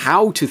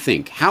how to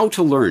think, how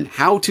to learn,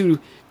 how to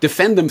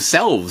defend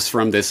themselves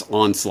from this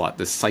onslaught,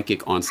 this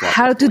psychic onslaught.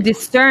 How to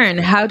discern,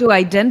 how to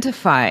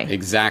identify.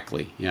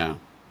 Exactly. Yeah.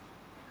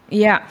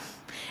 Yeah.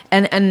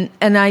 And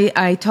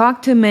I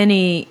talk to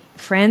many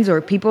friends or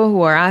people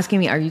who are asking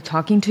me, are you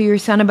talking to your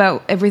son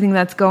about everything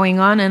that's going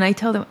on? And I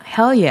tell them,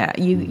 hell yeah,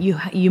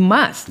 you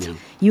must. Yeah.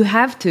 You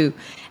have to.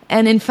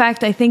 And in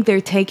fact, I think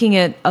they're taking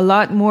it a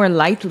lot more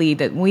lightly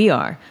than we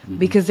are,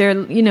 because they're,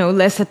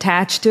 less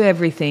attached to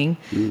everything.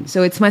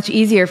 So it's much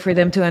easier for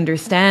them to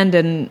understand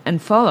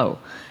and follow.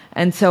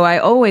 And so I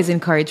always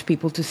encourage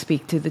people to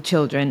speak to the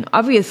children.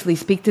 Obviously,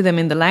 speak to them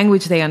in the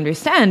language they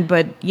understand,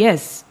 but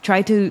yes,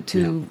 try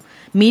to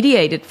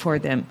mediate it for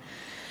them.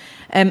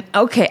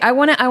 Okay, I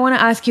want to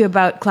ask you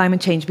about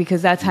climate change,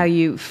 because that's how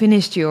you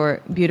finished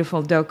your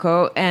beautiful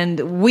doco,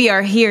 and we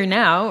are here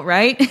now,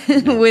 right?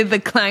 With the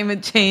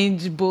climate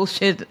change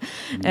bullshit,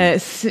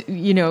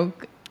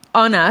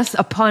 upon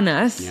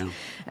us. Yeah.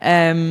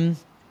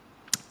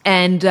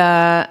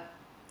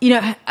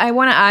 I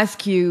want to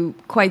ask you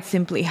quite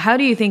simply, how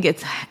do you think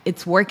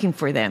it's working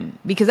for them?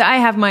 Because I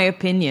have my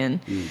opinion,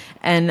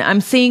 and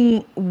I'm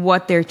seeing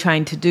what they're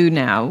trying to do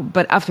now,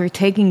 but after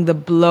taking the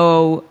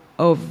blow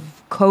of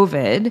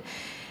COVID,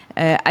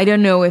 I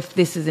don't know if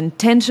this is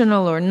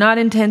intentional or not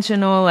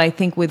intentional. I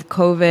think with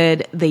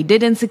COVID, they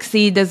didn't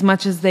succeed as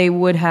much as they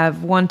would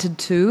have wanted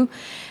to.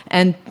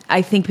 And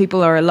I think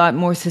people are a lot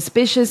more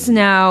suspicious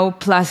now.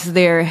 Plus,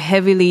 they're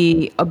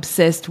heavily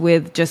obsessed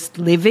with just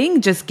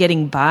living, just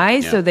getting by.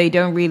 Yeah. So they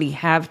don't really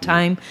have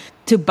time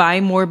to buy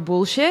more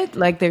bullshit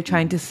like they're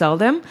trying to sell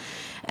them.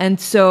 And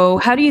so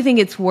how do you think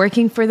it's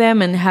working for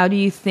them? And how do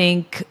you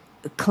think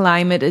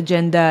climate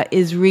agenda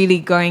is really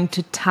going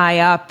to tie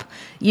up,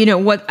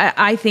 what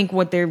I think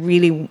what they're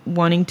really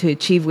wanting to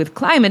achieve with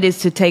climate is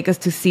to take us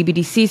to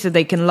CBDC so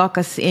they can lock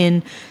us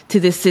in to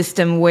this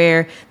system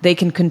where they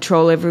can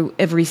control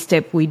every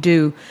step we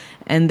do,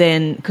 and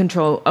then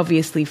control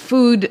obviously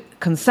food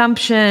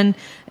consumption,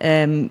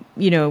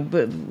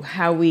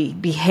 how we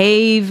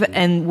behave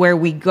and where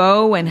we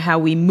go and how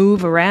we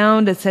move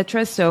around,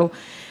 etc. So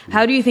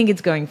how do you think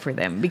it's going for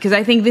them? Because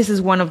I think this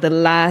is one of the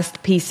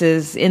last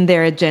pieces in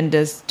their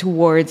agendas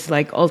towards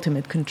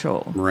ultimate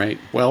control. Right.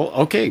 Well,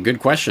 okay, good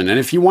question. And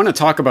if you want to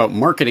talk about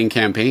marketing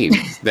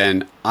campaigns,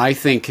 then I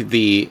think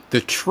the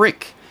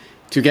trick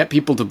to get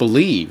people to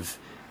believe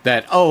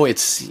that,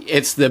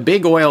 it's the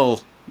big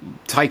oil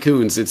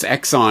tycoons, it's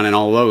Exxon and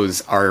all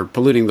those are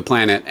polluting the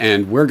planet,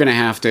 and we're going to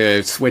have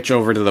to switch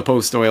over to the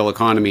post-oil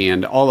economy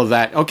and all of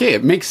that. Okay,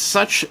 it makes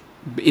such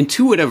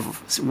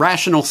intuitive,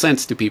 rational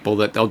sense to people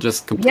that they'll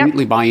just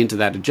completely buy into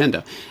that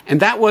agenda. And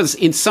that was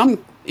in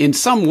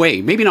some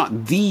way, maybe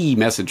not the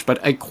message, but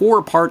a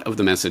core part of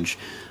the message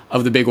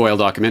of the Big Oil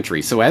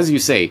documentary. So as you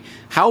say,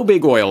 how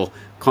Big Oil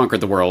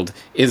conquered the world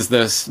is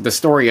the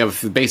story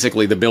of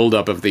basically the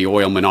buildup of the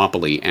oil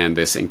monopoly and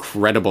this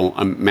incredible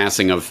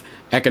amassing of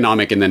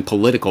economic and then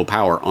political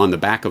power on the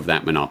back of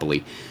that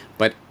monopoly.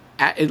 But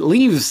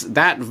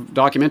that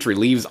documentary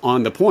leaves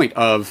on the point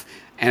of,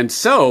 and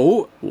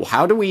so,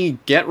 how do we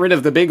get rid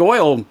of the big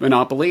oil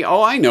monopoly?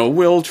 Oh, I know,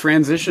 we'll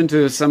transition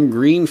to some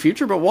green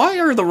future, but why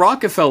are the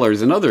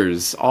Rockefellers and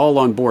others all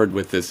on board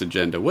with this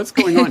agenda? What's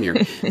going on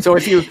here? So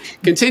if you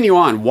continue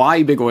on,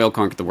 why big oil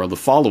conquered the world, the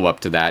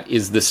follow-up to that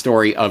is the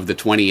story of the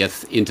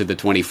 20th into the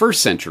 21st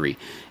century.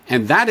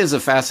 And that is a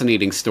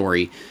fascinating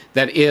story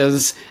that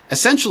is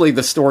essentially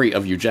the story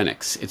of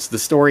eugenics. It's the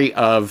story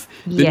of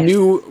the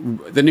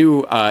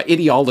new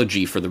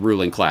ideology for the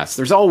ruling class.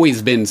 There's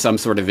always been some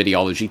sort of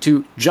ideology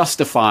to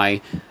justify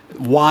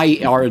why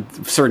are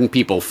certain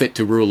people fit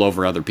to rule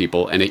over other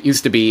people. And it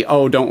used to be,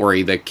 oh, don't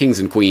worry, the kings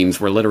and queens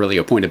were literally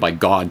appointed by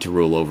God to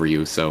rule over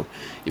you. So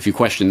if you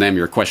question them,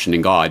 you're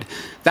questioning God.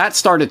 That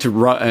started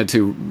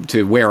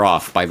to wear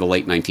off by the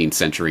late 19th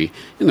century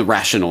in the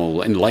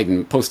rational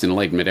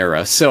post-Enlightenment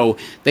era. So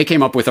they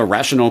came up with a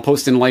rational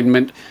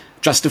post-Enlightenment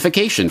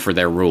justification for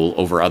their rule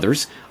over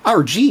others.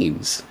 Our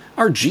genes.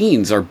 Our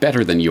genes are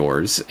better than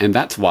yours, and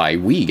that's why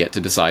we get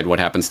to decide what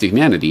happens to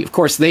humanity. Of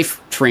course, they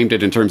framed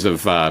it in terms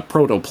of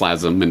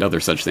protoplasm and other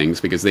such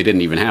things, because they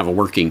didn't even have a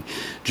working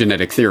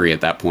genetic theory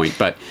at that point.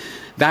 But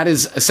that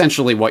is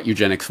essentially what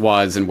eugenics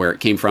was and where it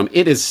came from.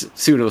 It is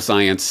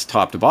pseudoscience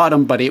top to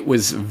bottom, but it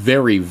was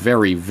very,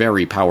 very,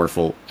 very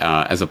powerful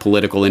as a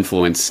political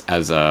influence,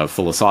 as a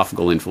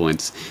philosophical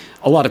influence.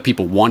 A lot of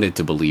people wanted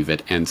to believe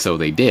it, and so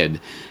they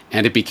did.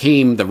 And it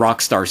became the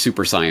rock star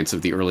super science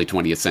of the early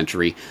 20th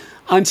century,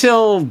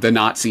 until the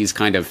Nazis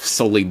kind of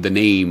sullied the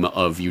name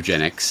of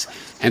eugenics.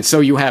 And so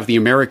you have the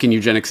American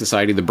Eugenics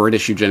Society, the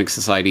British Eugenics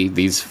Society,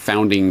 these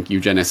founding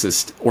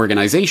eugenicist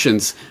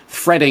organizations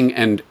fretting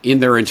and in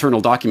their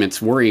internal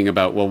documents worrying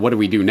about, well, what do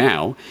we do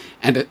now?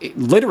 And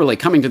literally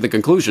coming to the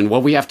conclusion,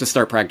 well, we have to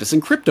start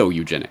practicing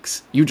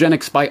crypto-eugenics.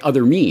 Eugenics by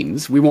other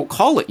means. We won't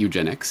call it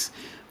eugenics,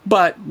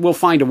 but we'll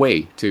find a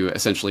way to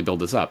essentially build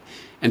this up.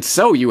 And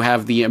so you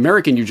have the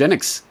American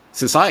Eugenics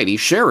Society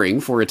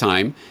sharing, for a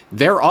time,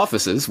 their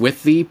offices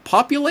with the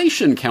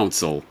Population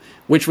Council,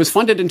 which was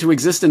funded into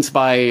existence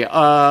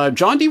by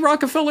John D.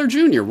 Rockefeller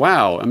Jr.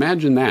 Wow,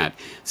 imagine that.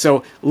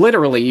 So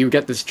literally you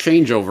get this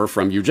changeover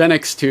from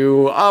eugenics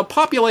to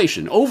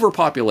population,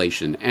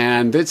 overpopulation,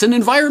 and it's an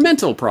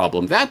environmental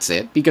problem. That's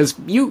it, because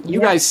you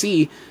guys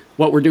see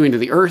what we're doing to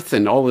the earth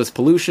and all this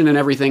pollution and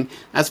everything.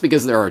 That's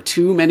because there are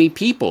too many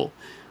people.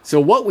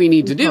 So what we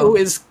need to do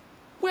is,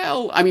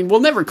 well, I mean, we'll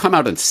never come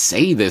out and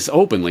say this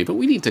openly, but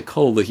we need to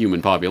cull the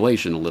human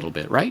population a little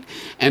bit, right?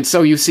 And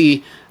so you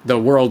see the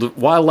World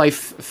Wildlife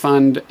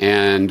Fund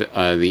and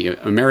the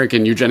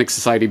American Eugenics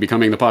Society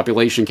becoming the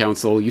Population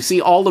Council. You see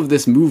all of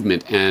this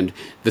movement and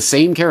the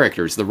same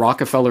characters, the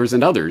Rockefellers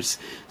and others,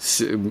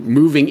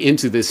 moving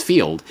into this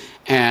field.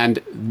 And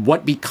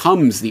what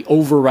becomes the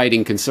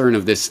overriding concern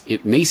of this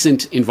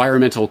nascent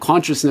environmental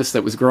consciousness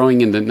that was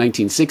growing in the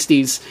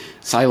 1960s,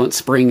 Silent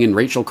Spring and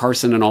Rachel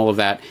Carson and all of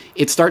that,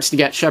 it starts to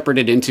get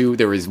shepherded into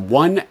there is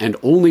one and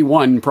only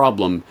one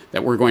problem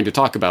that we're going to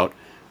talk about,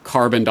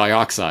 carbon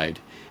dioxide.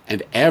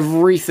 And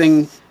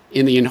everything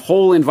in the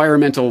whole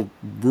environmental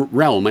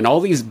realm and all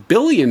these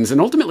billions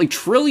and ultimately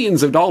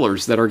trillions of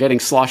dollars that are getting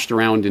sloshed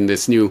around in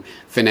this new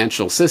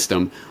financial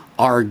system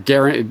are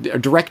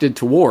directed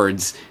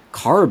towards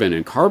carbon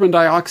and carbon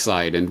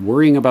dioxide and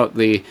worrying about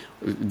the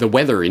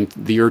weather in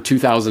the year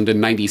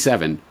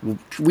 2097.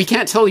 We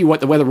can't tell you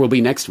what the weather will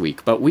be next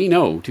week, but we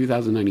know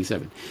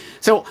 2097.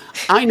 So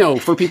I know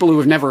for people who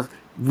have never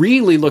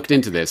really looked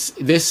into this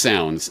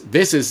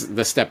is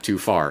the step too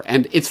far.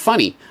 And it's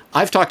funny.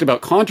 I've talked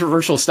about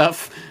controversial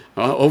stuff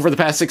over the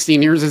past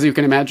 16 years, as you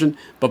can imagine,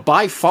 but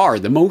by far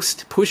the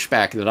most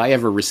pushback that I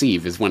ever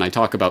receive is when I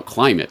talk about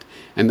climate,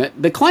 and that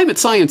the climate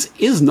science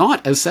is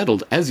not as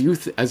settled as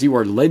you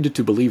are led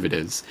to believe it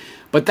is.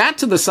 But that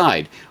to the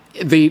side,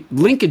 the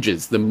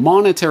linkages, the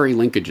monetary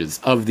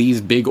linkages of these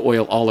big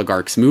oil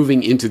oligarchs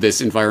moving into this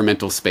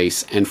environmental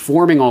space and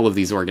forming all of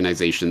these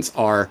organizations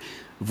are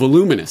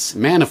voluminous,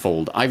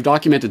 manifold. I've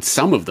documented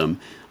some of them,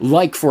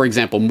 like, for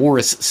example,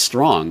 Maurice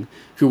Strong,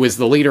 who was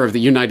the leader of the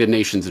United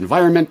Nations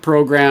Environment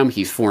Program.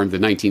 He's formed the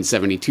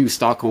 1972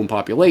 Stockholm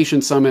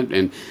Population Summit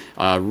and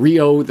the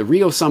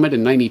Rio Summit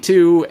in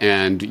 92,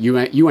 and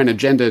UN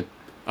Agenda,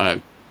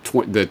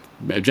 the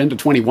Agenda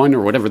 21,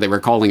 or whatever they were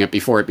calling it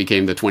before it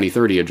became the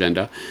 2030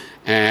 Agenda,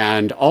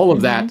 and all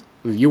of that,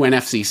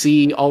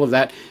 UNFCCC, all of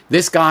that.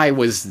 This guy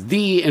was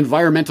the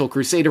environmental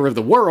crusader of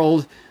the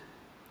world,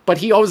 but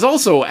he was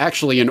also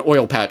actually an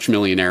oil patch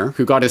millionaire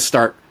who got his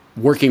start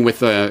working with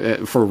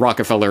for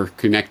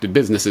Rockefeller-connected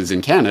businesses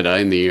in Canada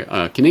in the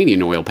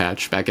Canadian oil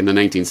patch back in the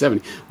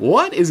 1970s.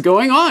 What is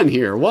going on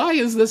here? Why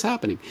is this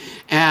happening?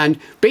 And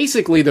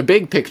basically the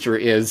big picture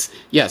is,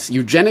 yes,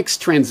 eugenics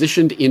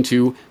transitioned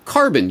into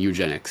carbon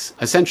eugenics,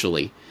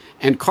 essentially.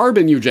 And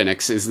carbon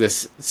eugenics is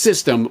this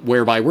system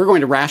whereby we're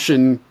going to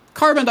ration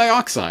carbon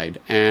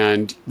dioxide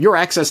and your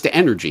access to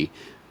energy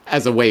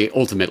as a way,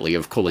 ultimately,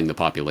 of cooling the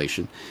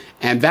population.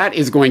 And that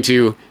is going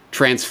to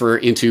transfer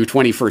into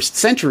 21st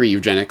century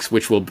eugenics,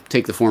 which will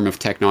take the form of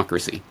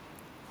technocracy.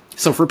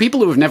 So for people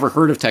who have never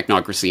heard of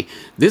technocracy,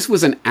 this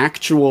was an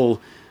actual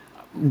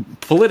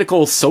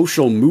political,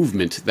 social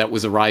movement that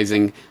was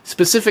arising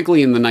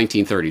specifically in the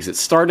 1930s. It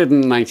started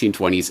in the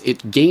 1920s.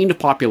 It gained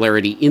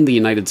popularity in the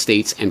United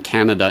States and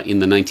Canada in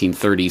the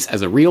 1930s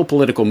as a real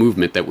political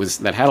movement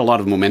that had a lot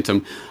of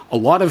momentum. A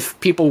lot of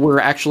people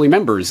were actually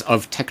members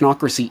of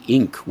Technocracy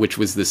Inc., which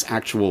was this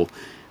actual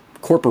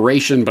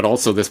corporation, but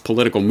also this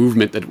political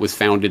movement that was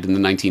founded in the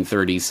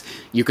 1930s.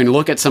 You can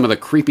look at some of the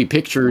creepy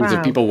pictures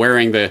of people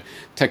wearing the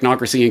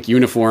Technocracy Inc.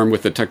 uniform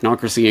with the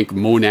Technocracy Inc.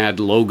 monad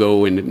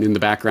logo in the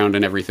background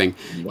and everything.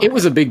 Wow. It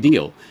was a big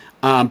deal.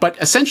 But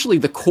essentially,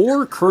 the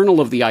core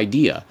kernel of the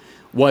idea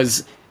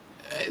was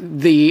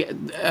the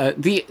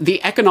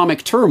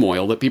economic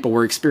turmoil that people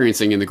were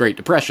experiencing in the Great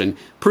Depression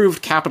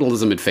proved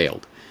capitalism had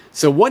failed.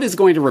 So what is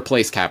going to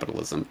replace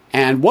capitalism?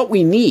 And what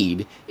we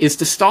need is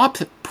to stop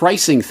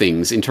pricing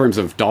things in terms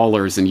of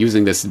dollars and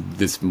using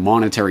this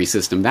monetary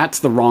system.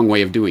 That's the wrong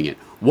way of doing it.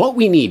 What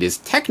we need is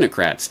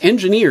technocrats,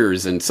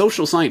 engineers, and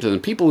social scientists,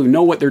 and people who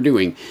know what they're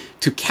doing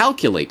to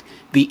calculate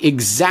the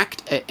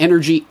exact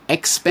energy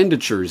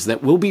expenditures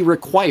that will be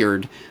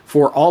required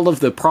for all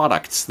of the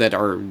products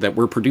that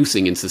we're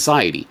producing in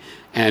society.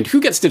 And who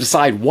gets to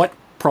decide what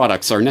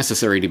products are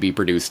necessary to be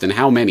produced and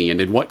how many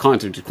and in what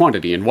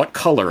quantity and what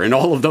color and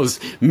all of those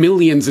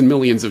millions and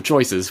millions of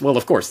choices? Well,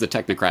 of course, the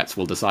technocrats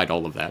will decide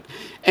all of that.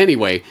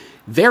 Anyway,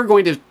 they're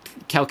going to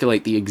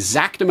calculate the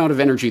exact amount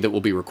of energy that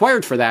will be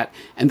required for that,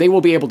 and they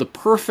will be able to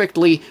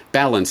perfectly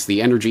balance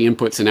the energy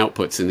inputs and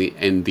outputs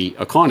in the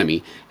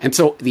economy. And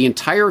so the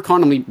entire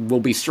economy will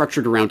be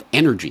structured around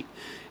energy.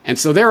 And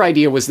so their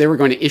idea was they were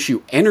going to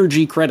issue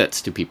energy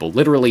credits to people,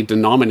 literally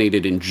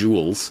denominated in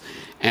joules.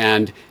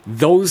 And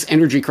those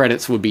energy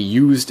credits would be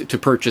used to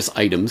purchase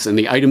items, and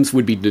the items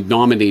would be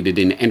denominated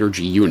in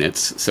energy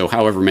units, so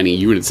however many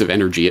units of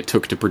energy it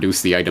took to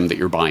produce the item that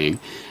you're buying.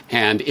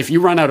 And if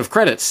you run out of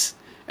credits,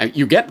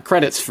 you get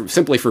credits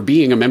simply for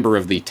being a member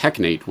of the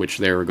technate, which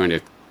they're going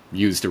to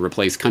use to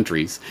replace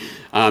countries.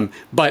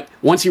 But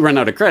once you run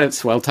out of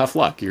credits, well, tough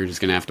luck. You're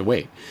just going to have to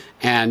wait.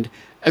 And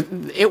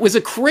it was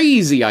a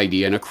crazy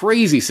idea and a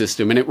crazy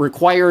system, and it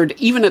required,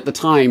 even at the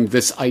time,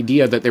 this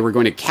idea that they were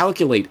going to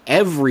calculate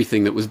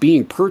everything that was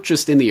being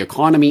purchased in the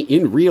economy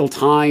in real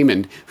time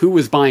and who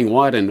was buying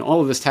what and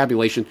all of this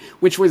tabulation,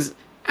 which was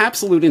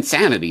absolute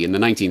insanity in the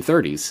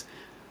 1930s.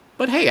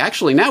 But hey,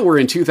 actually, now we're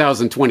in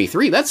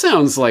 2023. That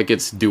sounds like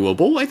it's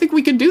doable. I think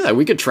we could do that.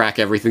 We could track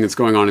everything that's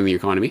going on in the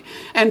economy.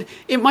 And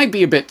it might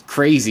be a bit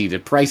crazy to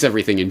price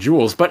everything in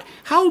joules, but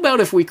how about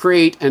if we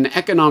create an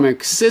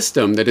economic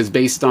system that is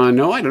based on,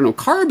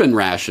 carbon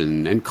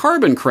ration and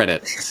carbon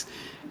credits?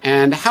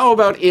 And how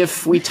about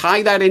if we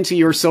tie that into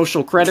your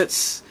social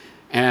credits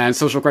and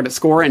social credit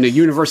score and a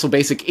universal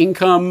basic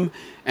income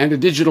and a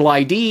digital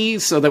ID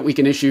so that we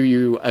can issue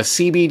you a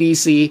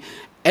CBDC?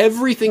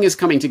 Everything is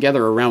coming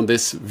together around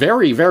this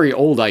very, very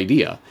old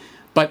idea.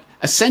 But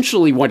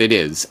essentially what it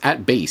is,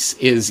 at base,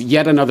 is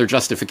yet another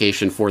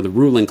justification for the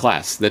ruling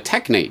class, the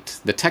technate,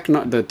 the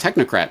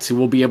technocrats who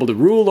will be able to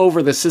rule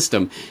over the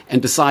system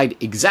and decide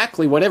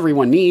exactly what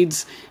everyone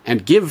needs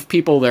and give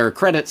people their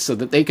credits so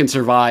that they can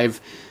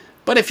survive.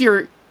 But if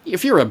you're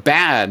a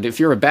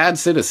bad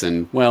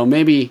citizen, well,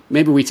 maybe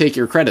we take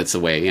your credits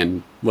away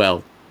and,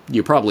 well,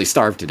 you probably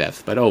starve to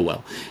death, but oh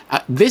well.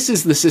 This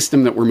is the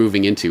system that we're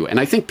moving into. And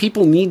I think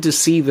people need to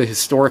see the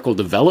historical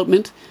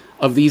development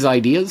of these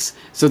ideas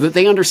so that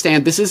they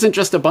understand this isn't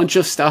just a bunch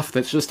of stuff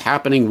that's just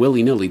happening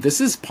willy-nilly. This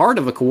is part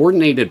of a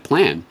coordinated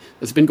plan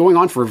that's been going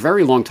on for a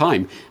very long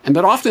time, and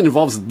that often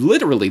involves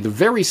literally the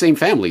very same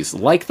families,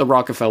 like the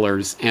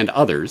Rockefellers and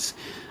others,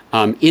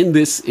 in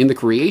the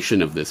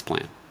creation of this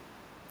plan.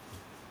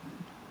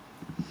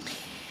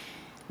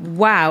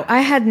 Wow, I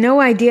had no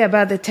idea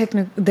about the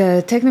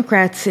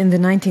technocrats in the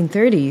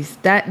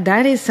 1930s.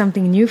 That is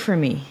something new for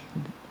me.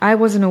 I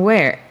wasn't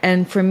aware,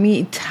 and for me,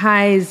 it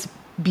ties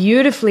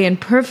beautifully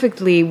and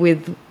perfectly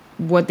with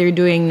what they're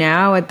doing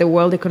now at the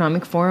World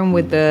Economic Forum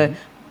with the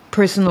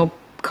personal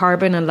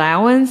carbon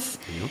allowance.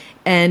 Yep.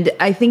 And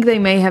I think they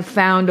may have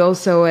found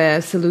also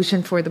a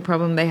solution for the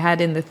problem they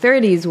had in the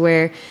 30s,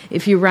 where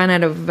if you run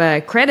out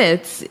of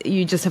credits,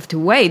 you just have to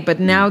wait. But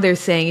now they're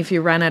saying if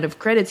you run out of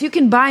credits, you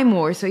can buy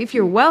more. So if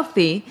you're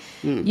wealthy,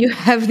 you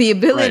have the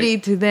ability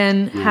to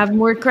then have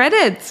more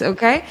credits,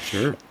 okay?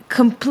 Sure.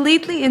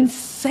 Completely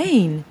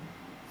insane.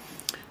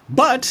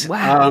 But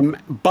wow.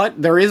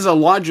 But there is a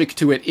logic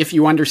to it if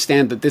you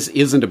understand that this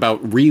isn't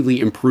about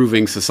really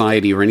improving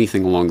society or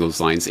anything along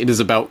those lines. It is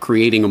about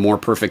creating a more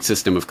perfect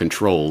system of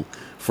control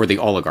for the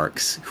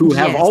oligarchs, who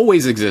have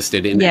always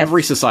existed in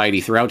every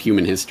society throughout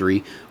human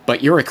history.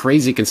 But you're a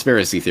crazy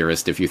conspiracy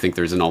theorist if you think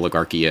there's an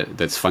oligarchy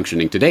that's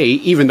functioning today,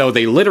 even though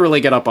they literally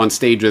get up on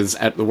stages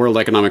at the World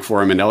Economic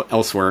Forum and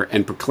elsewhere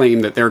and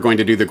proclaim that they're going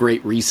to do the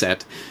Great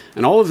Reset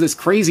and all of this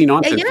crazy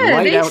nonsense.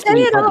 Yeah, they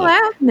say it all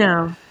out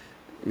now.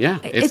 Yeah,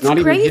 it's not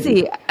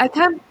crazy.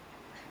 Even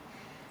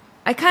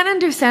I can't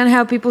understand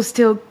how people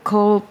still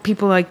call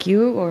people like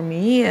you or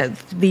me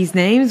these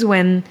names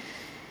when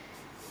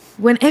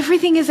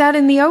everything is out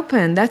in the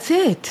open. That's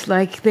it.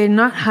 Like, they're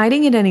not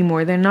hiding it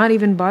anymore. They're not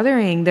even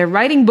bothering. They're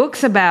writing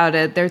books about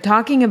it. They're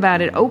talking about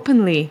it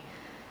openly.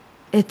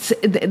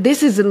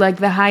 This is like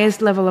the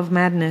highest level of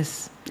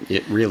madness.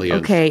 It really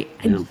is. Okay.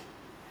 Yeah.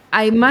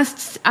 I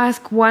must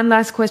ask one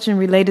last question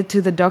related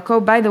to the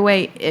doco. By the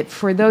way,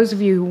 for those of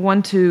you who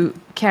want to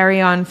carry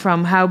on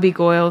from How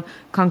Big Oil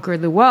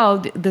Conquered the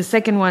World, the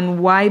second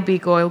one, Why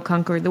Big Oil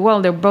Conquered the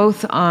World, they're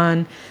both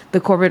on the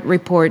Corbett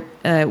Report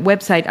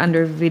website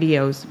under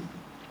videos.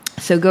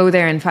 So go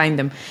there and find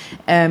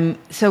them.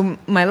 So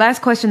my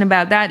last question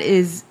about that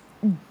is,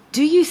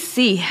 do you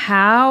see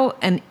how,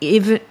 and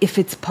if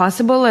it's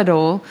possible at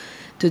all,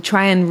 to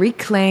try and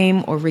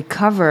reclaim or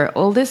recover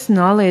all this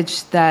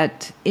knowledge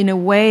that in a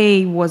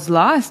way was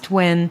lost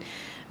when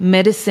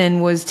medicine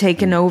was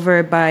taken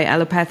over by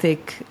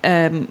allopathic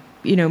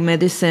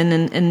medicine,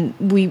 and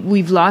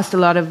we've lost a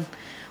lot of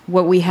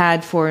what we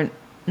had for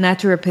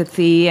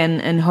naturopathy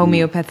and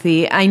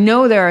homeopathy. I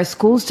know there are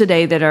schools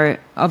today that are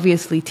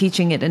obviously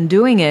teaching it and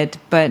doing it,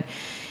 but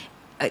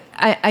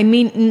I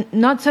mean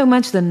not so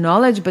much the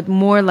knowledge, but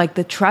more like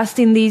the trust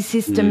in these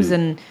systems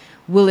and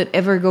will it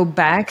ever go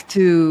back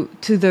to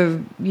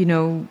the,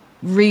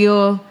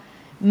 real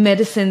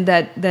medicine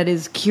that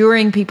is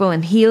curing people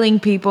and healing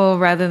people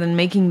rather than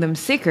making them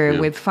sicker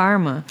with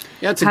pharma?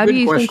 Yeah, it's a How good do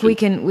you question.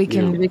 think we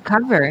can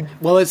recover?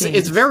 Well,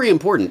 it's very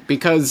important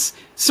because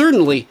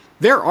certainly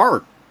there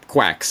are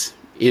quacks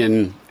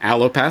in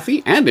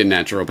allopathy and in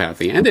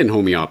naturopathy and in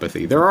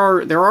homeopathy. There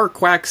are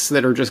quacks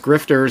that are just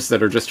grifters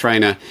that are just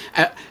trying to,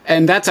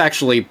 and that's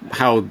actually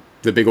how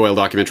the Big Oil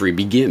documentary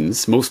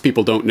begins. Most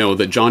people don't know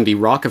that John D.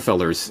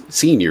 Rockefeller's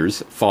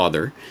Sr.'s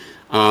father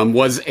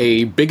was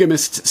a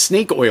bigamist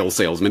snake oil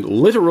salesman,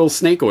 literal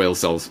snake oil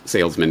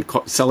salesman,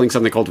 selling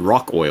something called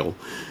rock oil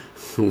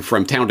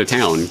from town to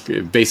town,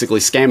 basically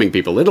scamming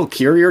people. It'll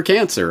cure your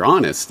cancer,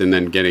 honest, and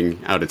then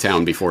getting out of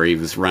town before he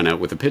was run out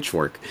with a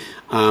pitchfork.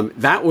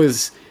 That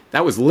was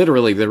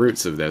literally the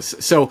roots of this.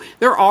 So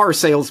there are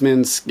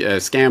salesmen,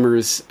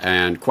 scammers,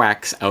 and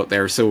quacks out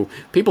there. So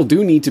people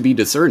do need to be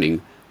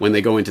discerning when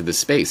they go into this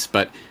space.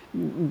 But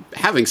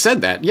having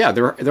said that, yeah,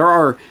 there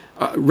are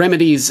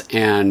remedies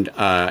and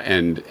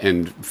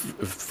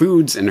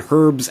foods and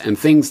herbs and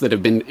things that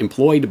have been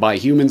employed by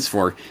humans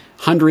for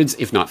hundreds,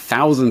 if not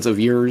thousands of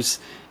years.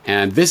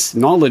 And this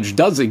knowledge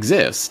does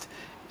exist.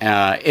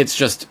 It's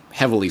just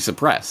heavily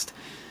suppressed.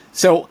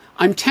 So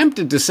I'm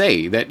tempted to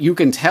say that you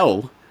can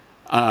tell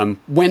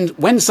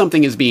when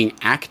something is being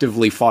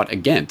actively fought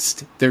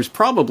against, there's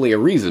probably a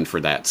reason for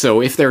that.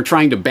 So if they're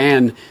trying to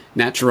ban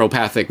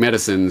naturopathic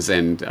medicines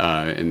and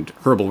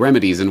herbal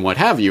remedies and what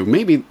have you,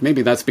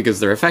 maybe that's because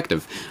they're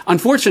effective.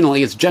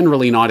 Unfortunately, it's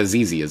generally not as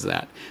easy as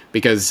that,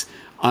 because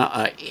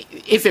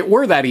if it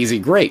were that easy,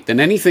 great, then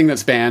anything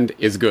that's banned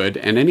is good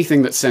and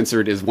anything that's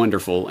censored is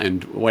wonderful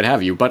and what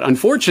have you. But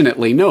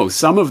unfortunately, no,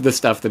 some of the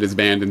stuff that is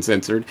banned and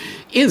censored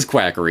is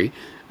quackery.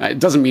 It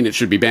doesn't mean it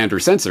should be banned or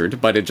censored,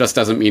 but it just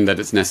doesn't mean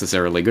that it's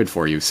necessarily good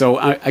for you. So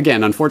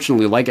again,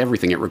 unfortunately, like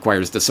everything, it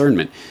requires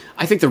discernment.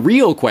 I think the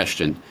real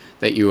question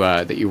that you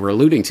were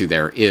alluding to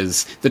there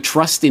is the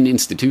trust in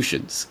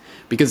institutions,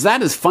 because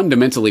that is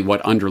fundamentally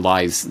what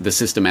underlies the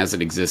system as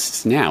it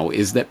exists now,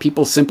 is that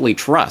people simply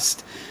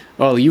trust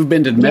Well, you've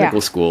been to medical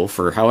school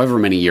for however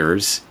many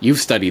years. You've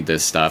studied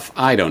this stuff.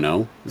 I don't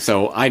know.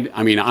 So,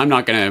 I mean, I'm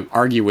not going to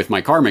argue with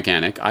my car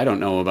mechanic. I don't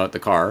know about the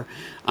car.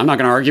 I'm not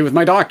going to argue with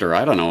my doctor.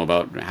 I don't know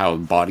about how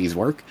bodies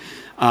work.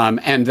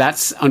 And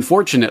that's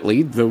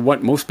unfortunately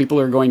what most people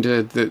are going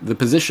to, the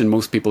position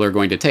most people are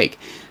going to take.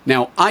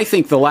 Now, I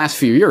think the last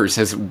few years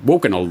has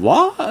woken a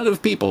lot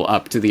of people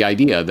up to the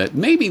idea that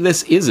maybe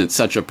this isn't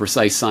such a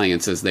precise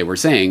science as they were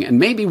saying. And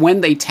maybe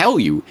when they tell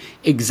you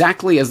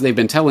exactly as they've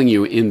been telling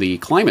you in the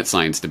climate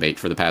science debate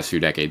for the past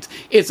few decades,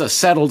 it's a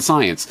settled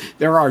science.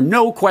 There are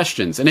no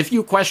questions. And if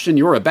you question,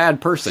 you're a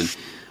bad person.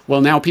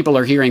 Well, now people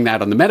are hearing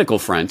that on the medical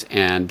front,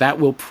 and that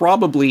will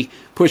probably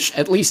push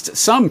at least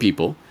some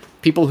people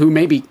who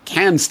maybe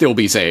can still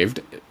be saved,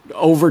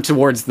 over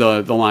towards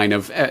the line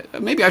of,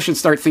 maybe I should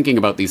start thinking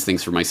about these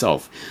things for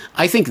myself.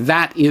 I think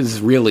that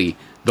is really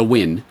the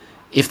win,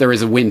 if there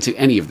is a win to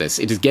any of this.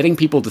 It is getting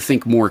people to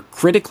think more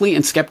critically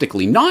and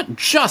skeptically, not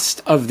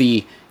just of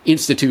the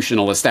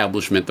institutional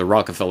establishment, the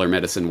Rockefeller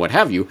medicine, what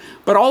have you,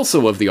 but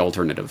also of the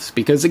alternatives.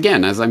 Because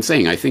again, as I'm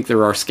saying, I think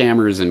there are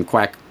scammers and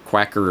quack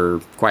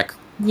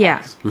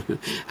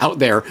out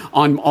there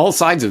on all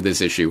sides of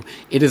this issue.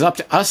 It is up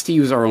to us to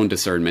use our own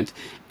discernment.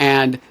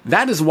 And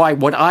that is why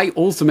what I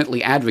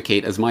ultimately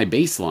advocate as my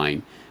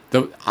baseline,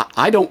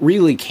 I don't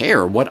really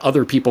care what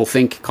other people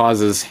think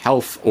causes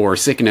health or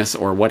sickness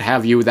or what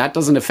have you. That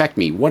doesn't affect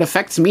me. What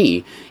affects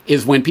me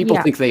is when people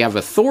think they have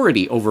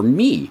authority over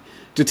me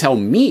to tell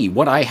me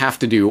what I have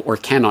to do or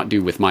cannot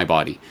do with my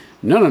body.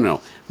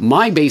 No.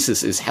 My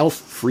basis is health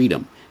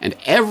freedom. And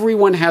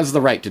everyone has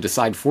the right to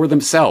decide for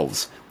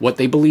themselves what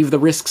they believe the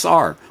risks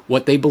are,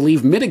 what they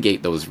believe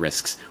mitigate those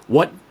risks,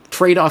 what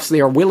trade-offs they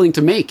are willing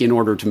to make in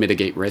order to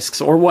mitigate risks,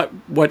 or what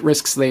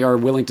risks they are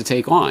willing to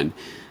take on.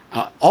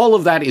 All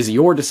of that is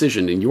your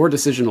decision, and your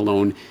decision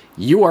alone.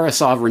 You are a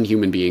sovereign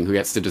human being who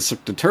gets to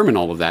determine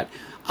all of that.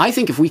 I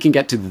think if we can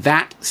get to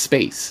that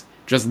space,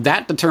 just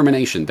that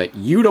determination that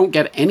you don't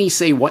get any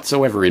say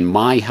whatsoever in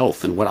my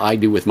health and what I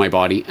do with my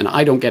body, and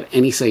I don't get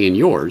any say in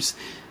yours,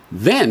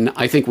 then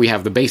I think we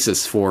have the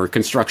basis for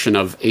construction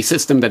of a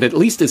system that at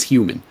least is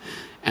human.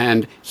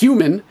 And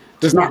human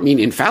does not mean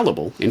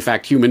infallible. In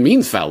fact, human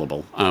means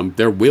fallible.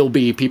 There will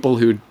be people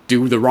who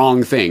do the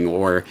wrong thing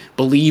or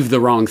believe the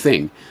wrong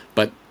thing.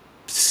 But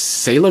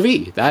c'est la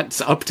vie.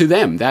 That's up to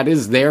them. That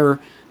is their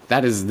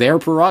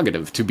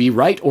prerogative, to be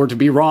right or to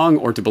be wrong,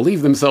 or to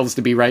believe themselves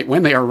to be right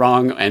when they are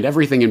wrong, and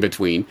everything in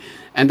between.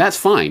 And that's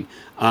fine.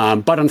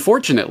 But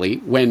unfortunately,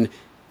 when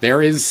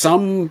there is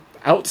some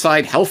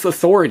outside health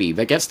authority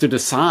that gets to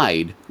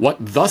decide what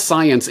the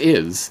science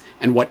is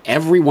and what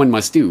everyone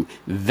must do,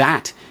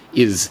 that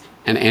is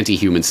an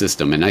anti-human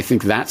system. And I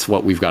think that's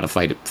what we've got to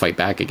fight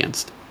back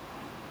against.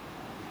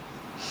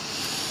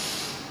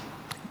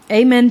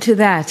 Amen to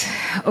that.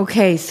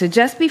 Okay, so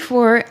just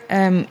before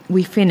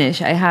we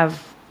finish, I have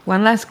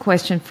one last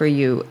question for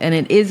you, and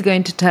it is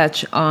going to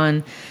touch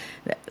on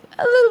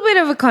a little bit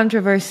of a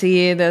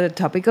controversy, the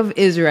topic of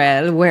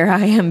Israel, where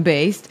I am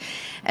based.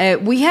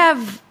 We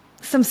have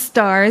some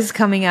stars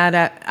coming out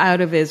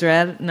of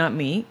Israel, not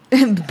me.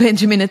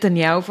 Benjamin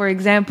Netanyahu, for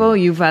example,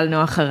 Yuval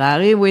Noah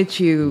Harari, which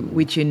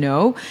you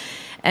know.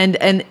 And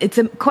it's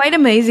quite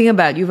amazing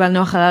about Yuval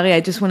Noah Harari.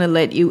 I just want to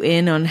let you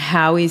in on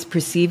how he's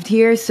perceived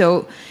here.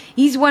 So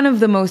he's one of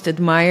the most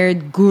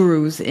admired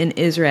gurus in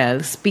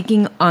Israel,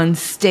 speaking on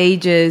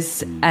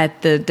stages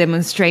at the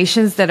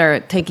demonstrations that are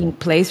taking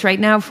place right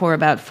now for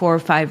about 4 or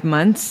 5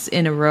 months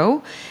in a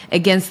row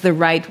against the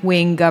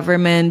right-wing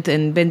government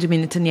and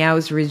Benjamin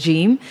Netanyahu's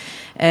regime.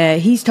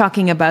 He's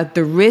talking about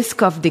the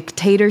risk of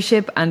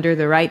dictatorship under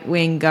the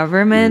right-wing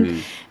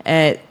government.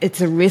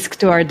 It's a risk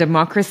to our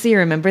democracy.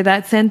 Remember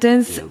that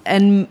sentence? Yeah.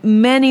 And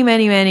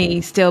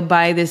many still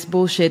buy this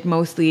bullshit,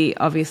 mostly,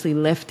 obviously,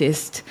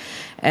 leftist.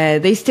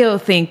 They still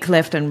think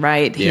left and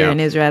right here in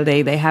Israel.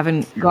 They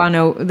haven't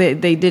gone.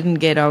 They didn't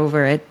get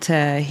over it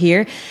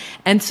here.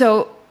 And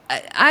so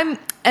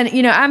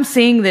I'm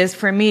seeing this.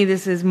 For me,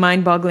 this is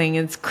mind-boggling.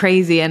 It's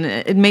crazy, and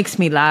it makes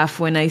me laugh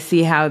when I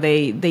see how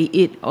they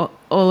eat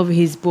all of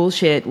his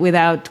bullshit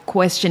without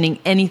questioning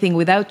anything,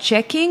 without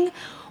checking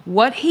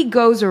what he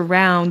goes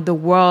around the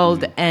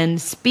world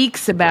and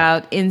speaks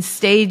about in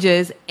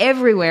stages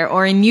everywhere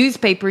or in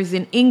newspapers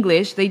in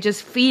English. They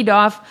just feed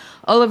off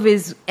all of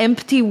his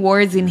empty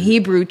words in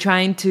Hebrew,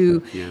 trying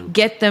to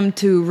get them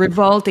to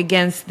revolt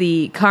against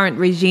the current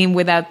regime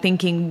without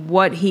thinking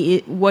what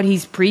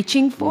he's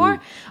preaching for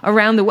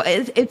around the world.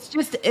 It's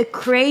just a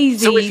crazy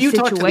situation. So if you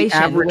talk to the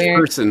average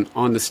person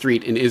on the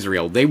street in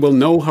Israel, they will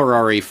know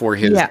Harari for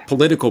his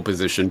political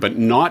position, but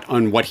not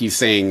on what he's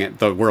saying at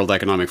the World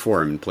Economic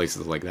Forum and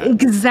places like that.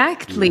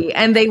 Exactly.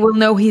 And they will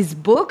know his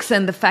books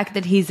and the fact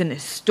that he's an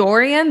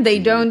historian. They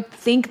don't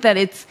think that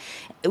it's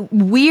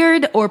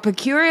weird or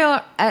peculiar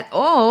at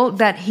all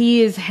that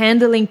he is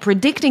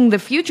predicting the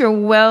future.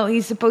 Well,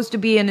 he's supposed to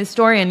be an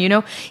historian, you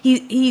know.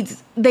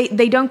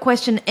 They don't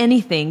question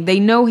anything. They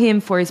know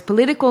him for his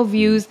political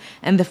views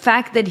and the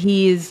fact that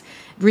he is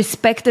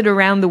respected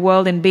around the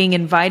world and being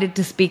invited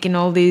to speak in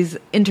all these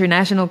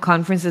international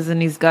conferences,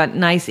 and he's got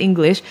nice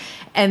English,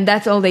 and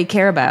that's all they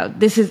care about.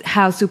 This is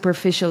how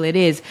superficial it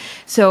is.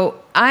 So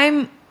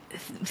I'm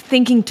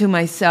thinking to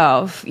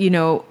myself,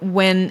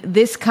 when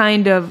this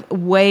kind of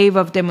wave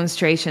of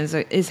demonstrations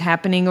is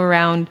happening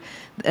around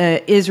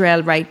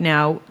Israel right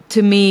now,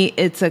 to me,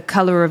 it's a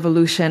color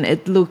revolution.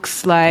 It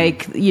looks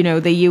like,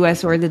 the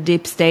US or the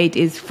deep state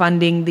is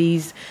funding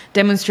these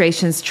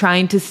demonstrations,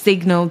 trying to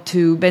signal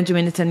to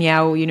Benjamin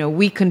Netanyahu,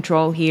 we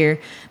control here,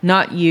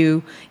 not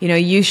you.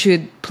 You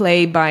should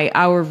play by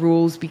our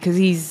rules, because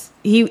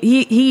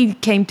he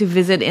came to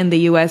visit in the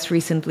US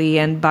recently,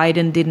 and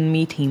Biden didn't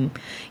meet him,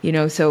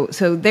 so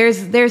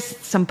there's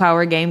some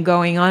power game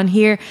going on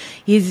here.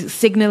 He's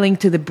signaling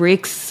to the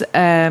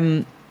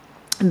BRICS,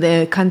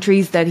 the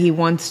countries that he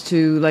wants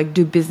to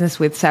do business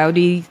with the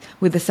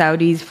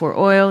Saudis for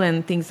oil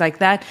and things like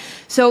that.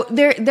 So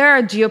there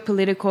are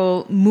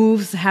geopolitical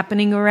moves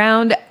happening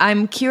around.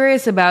 I'm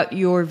curious about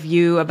your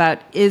view about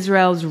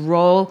Israel's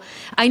role.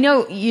 I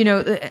know,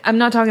 I'm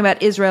not talking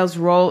about Israel's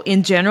role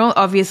in general.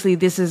 Obviously,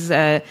 this is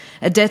a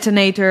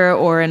detonator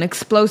or an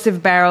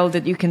explosive barrel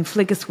that you can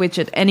flick a switch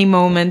at any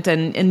moment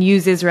and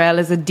use Israel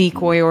as a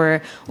decoy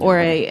or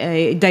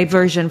a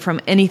diversion from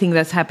anything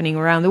that's happening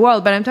around the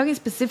world. But I'm talking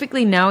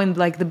specifically now in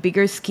the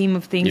bigger scheme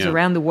of things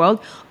around the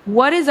world.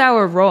 What is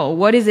our role?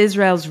 What is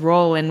Israel's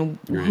role, and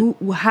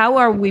how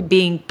are we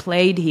being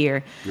played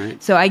here?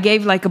 Right. So I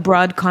gave a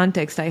broad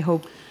context. I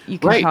hope you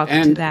can talk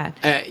to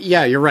that.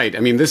 Yeah, you're right. I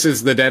mean, this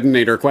is the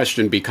detonator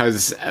question,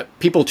 because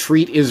people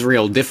treat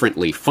Israel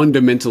differently,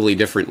 fundamentally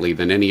differently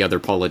than any other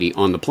polity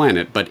on the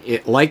planet. But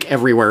like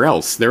everywhere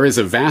else, there is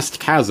a vast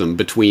chasm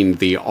between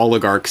the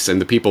oligarchs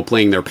and the people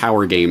playing their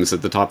power games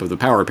at the top of the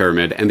power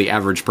pyramid and the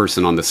average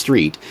person on the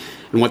street.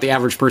 And what the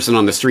average person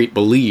on the street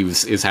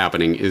believes is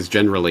happening is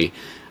generally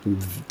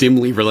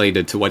dimly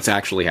related to what's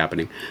actually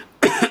happening.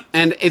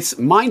 And it's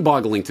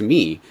mind-boggling to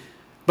me,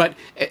 but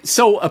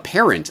so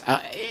apparent.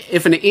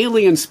 If an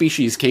alien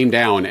species came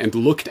down and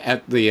looked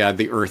at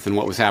the Earth and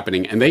what was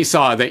happening, and they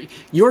saw that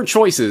your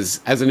choices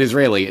as an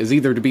Israeli is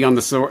either to be on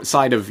the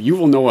side of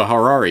Yuval Noah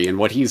Harari and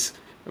what he's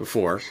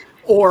for,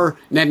 or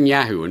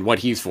Netanyahu and what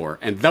he's for,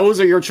 and those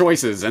are your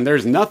choices, and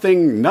there's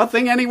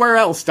nothing anywhere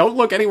else. Don't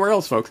look anywhere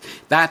else, folks.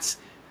 That's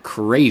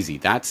crazy.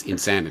 That's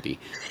insanity.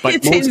 But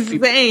it's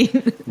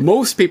insane.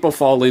 Most people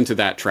fall into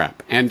that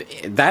trap. And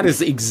that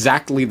is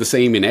exactly the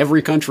same in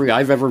every country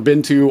I've ever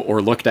been to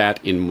or looked at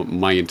in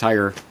my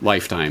entire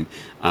lifetime.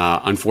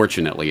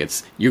 Unfortunately,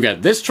 it's you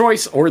get this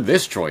choice or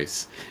this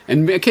choice.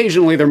 And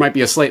occasionally there might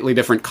be a slightly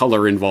different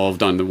color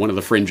involved on one of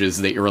the fringes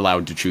that you're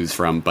allowed to choose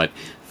from. But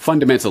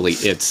fundamentally,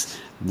 it's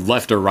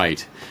left or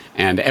right.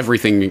 And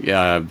everything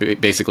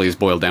basically is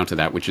boiled down to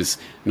that, which is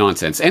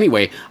nonsense.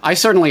 Anyway, I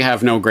certainly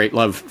have no great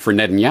love for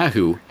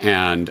Netanyahu,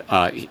 and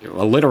a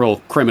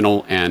literal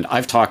criminal, and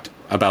I've talked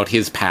about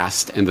his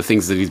past and the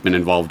things that he's been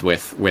involved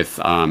with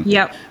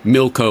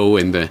Milko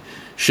and the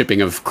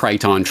shipping of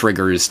Kryton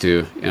triggers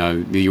to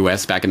the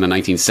U.S. back in the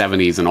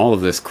 1970s and all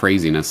of this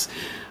craziness.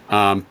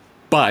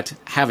 But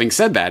having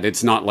said that,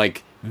 it's not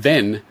like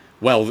then,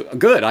 well,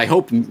 good, I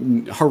hope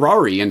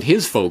Harari and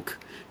his folk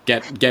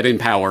get in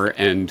power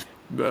and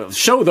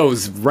show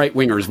those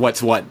right-wingers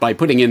what's what by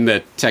putting in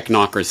the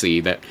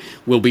technocracy that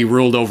will be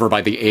ruled over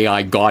by the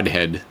AI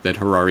godhead that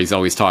Harari's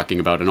always talking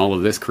about and all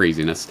of this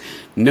craziness.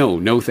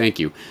 No, thank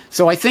you.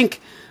 So I think,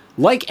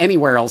 like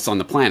anywhere else on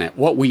the planet,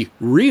 what we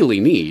really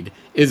need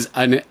is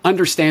an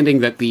understanding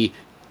that the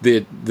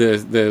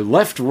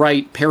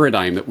left-right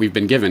paradigm that we've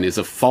been given is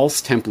a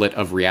false template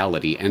of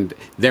reality, and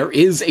there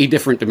is a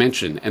different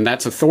dimension, and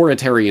that's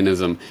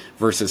authoritarianism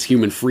versus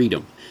human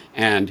freedom.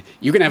 And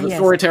you can have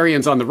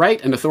authoritarians on the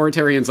right and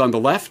authoritarians on the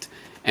left.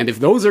 And if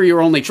those are your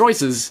only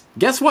choices,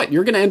 guess what?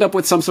 You're going to end up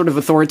with some sort of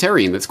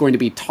authoritarian that's going to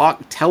be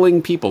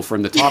telling people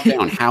from the top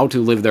down how to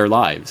live their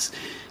lives.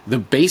 The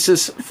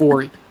basis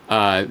for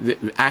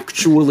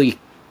actually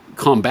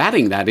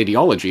combating that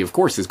ideology, of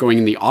course, is going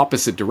in the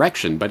opposite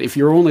direction. But if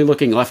you're only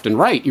looking left and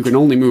right, you can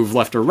only move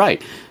left or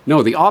right.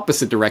 No, the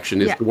opposite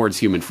direction is towards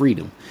human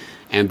freedom.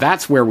 And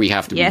that's where we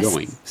have to be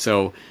going.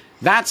 So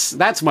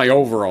that's my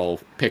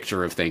overall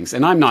picture of things,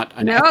 and I'm not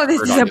an expert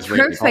this is on a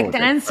Israeli perfect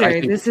politics,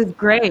 answer. This is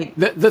great.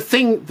 The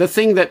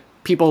thing that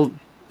people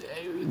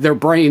their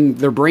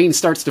brain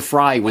starts to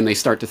fry when they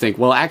start to think,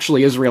 well,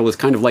 actually Israel is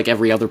kind of like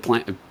every other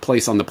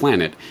place on the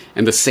planet,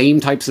 and the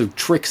same types of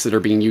tricks that are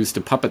being used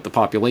to puppet the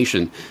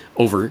population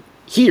over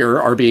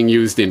here are being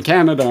used in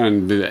Canada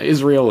and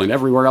Israel and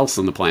everywhere else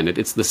on the planet.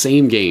 It's the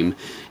same game,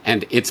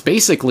 and it's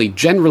basically,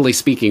 generally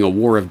speaking, a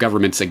war of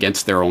governments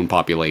against their own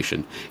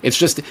population. It's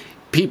just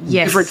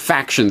different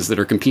factions that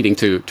are competing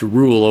to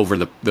rule over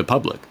the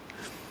public.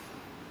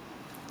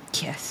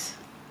 Yes.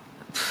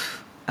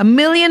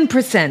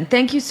 1,000,000%.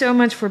 Thank you so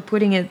much for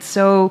putting it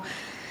so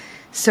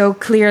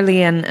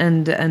clearly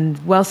and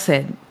well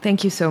said.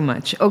 Thank you so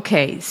much.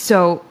 Okay,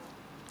 so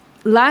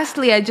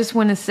lastly, I just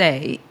want to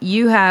say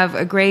you have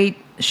a great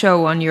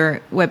show on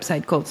your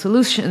website called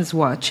Solutions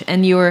Watch,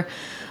 and you're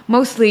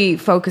mostly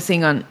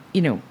focusing on,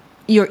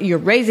 you're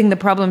raising the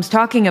problems,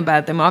 talking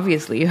about them.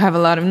 Obviously, you have a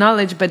lot of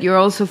knowledge, but you're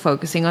also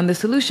focusing on the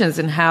solutions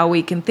and how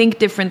we can think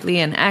differently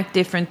and act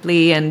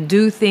differently and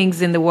do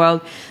things in the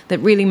world that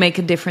really make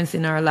a difference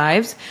in our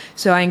lives.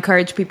 So I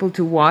encourage people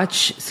to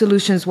watch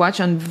Solutions Watch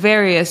on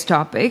various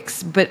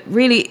topics. But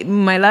really,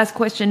 my last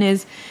question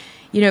is,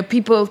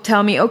 people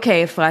tell me,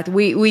 okay, Efrat,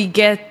 we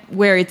get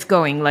where it's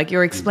going. Like,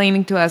 you're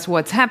explaining to us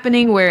what's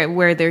happening,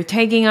 where they're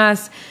taking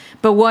us.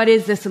 But what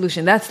is the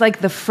solution? That's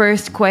like the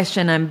first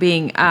question I'm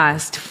being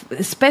asked,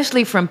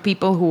 especially from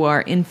people who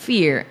are in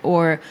fear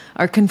or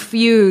are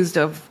confused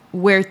of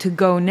where to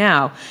go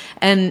now.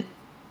 And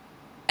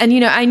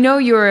I know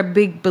you're a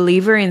big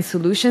believer in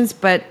solutions,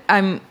 but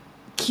I'm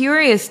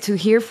curious to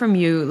hear from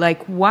you,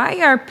 like,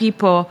 why are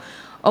people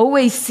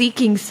always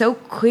seeking so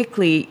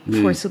quickly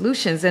for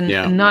solutions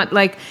and not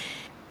like...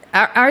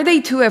 Are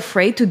they too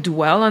afraid to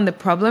dwell on the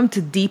problem, to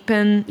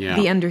deepen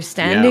the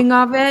understanding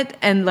of it,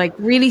 and like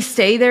really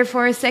stay there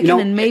for a second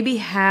and maybe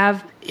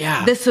have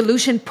the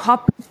solution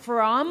pop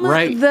from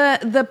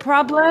the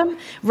problem,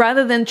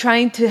 rather than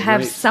trying to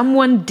have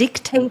someone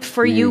dictate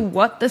for you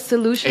what the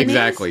solution is?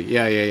 Exactly.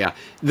 Yeah.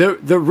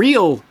 The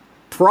real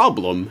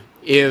problem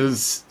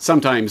is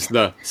sometimes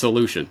the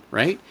solution,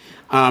 right?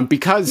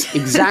 Because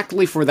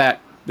exactly for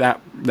that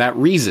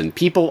reason,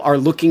 people are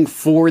looking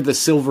for the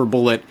silver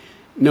bullet.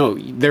 No,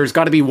 there's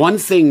got to be one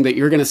thing that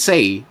you're going to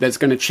say that's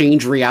going to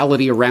change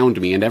reality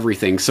around me and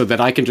everything, so that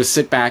I can just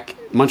sit back,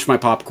 munch my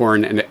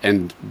popcorn,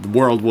 and the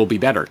world will be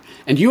better.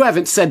 And you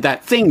haven't said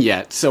that thing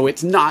yet, so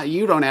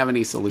you don't have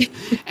any solution.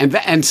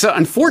 And so,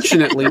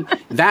 unfortunately,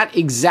 that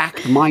exact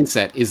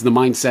mindset is the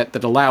mindset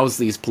that allows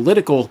these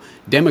political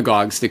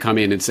demagogues to come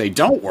in and say,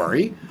 don't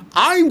worry,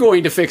 I'm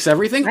going to fix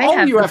everything.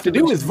 All you have to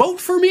do is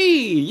vote for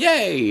me.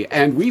 Yay.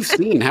 And we've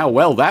seen how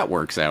well that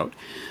works out.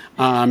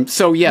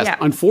 So yes,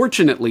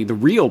 unfortunately, the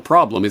real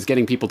problem is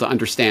getting people to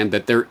understand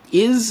that there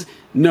is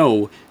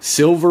no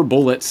silver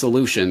bullet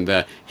solution.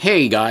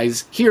 Hey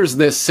guys, here's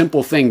this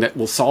simple thing that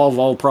will solve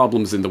all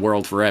problems in the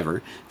world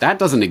forever. That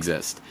doesn't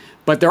exist.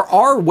 But there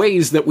are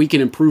ways that we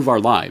can improve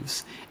our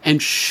lives.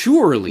 And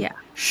surely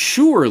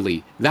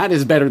that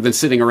is better than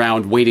sitting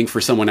around waiting for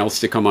someone else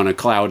to come on a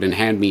cloud and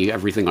hand me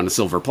everything on a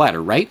silver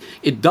platter, right?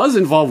 It does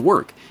involve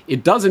work.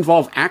 It does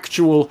involve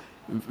actual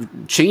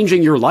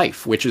changing your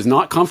life, which is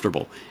not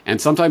comfortable, and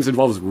sometimes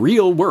involves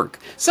real work.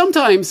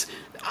 Sometimes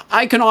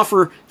I can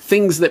offer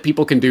things that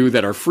people can do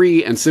that are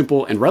free and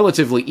simple and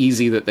relatively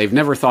easy that they've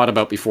never thought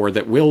about before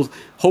that will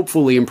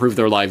hopefully improve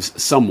their lives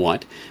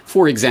somewhat.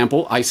 For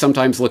example, I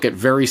sometimes look at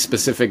very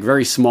specific,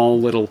 very small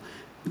little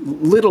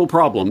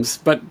problems,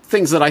 but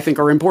things that I think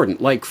are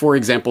important, like, for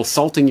example,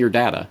 salting your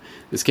data.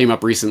 This came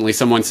up recently.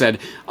 Someone said,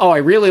 I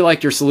really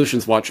liked your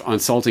Solutions Watch on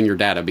salting your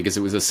data because it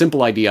was a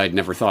simple idea I'd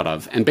never thought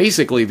of. And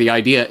basically the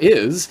idea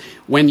is,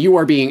 when you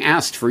are being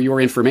asked for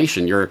your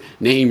information, your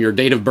name, your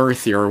date of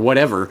birth, your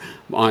whatever,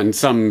 on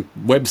some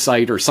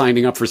website or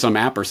signing up for some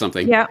app or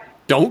something,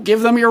 don't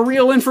give them your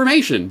real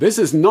information. This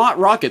is not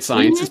rocket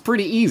science. It's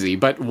pretty easy.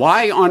 But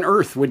why on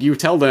earth would you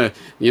tell the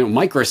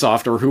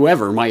Microsoft or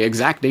whoever my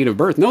exact date of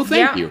birth? No,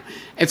 thank you.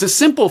 It's a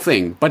simple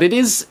thing, but it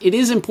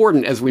is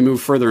important as we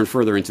move further and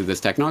further into this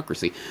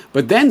technocracy.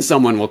 But then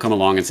someone will come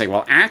along and say,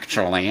 well,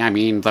 actually,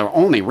 the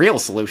only real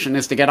solution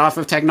is to get off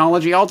of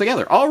technology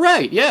altogether. All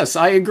right, yes,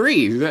 I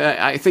agree.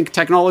 I think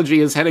technology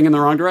is heading in the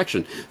wrong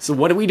direction. So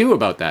what do we do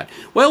about that?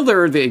 Well,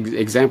 there are the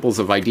examples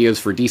of ideas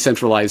for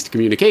decentralized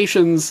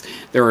communications.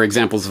 There are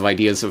examples of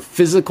ideas of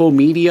physical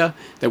media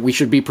that we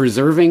should be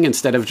preserving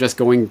instead of just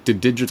going to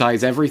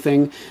digitize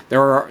everything.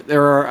 There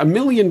are a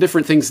million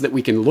different things that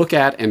we can look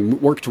at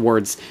and work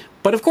towards.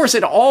 But of course,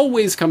 it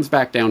always comes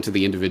back down to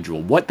the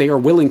individual, what they are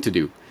willing to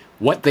do,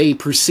 what they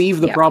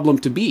perceive the problem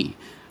to be,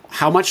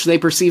 how much they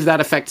perceive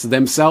that affects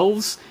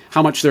themselves,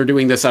 how much they're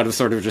doing this out of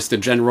sort of just a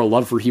general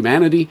love for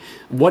humanity,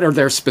 what are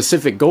their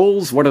specific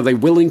goals, what are they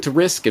willing to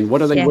risk, and what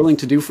are they willing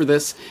to do for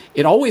this.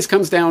 It always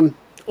comes down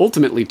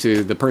ultimately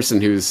to the person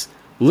who's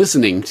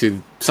listening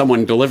to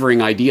someone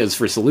delivering ideas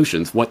for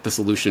solutions, what the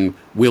solution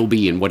will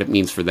be and what it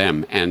means for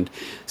them. And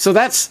so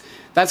that's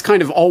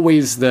kind of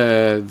always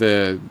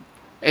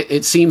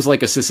it seems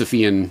like a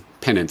Sisyphean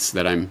penance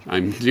that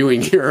I'm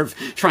doing here, of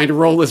trying to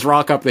roll this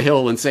rock up the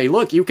hill and say,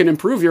 look, you can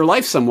improve your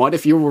life somewhat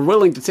if you were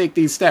willing to take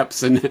these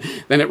steps. And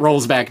then it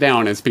rolls back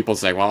down as people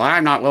say, well,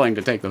 I'm not willing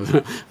to take those.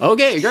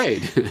 Okay,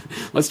 great.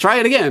 Let's try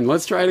it again.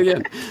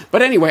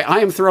 But anyway, I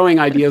am throwing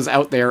ideas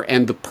out there,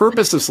 and the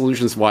purpose of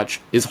Solutions Watch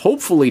is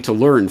hopefully to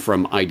learn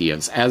from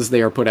ideas as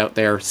they are put out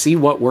there, see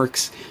what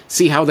works,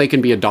 see how they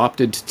can be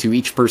adopted to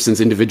each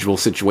person's individual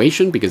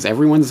situation, because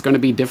everyone's going to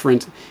be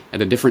different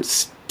at a different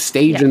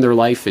stage in their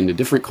life, in a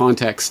different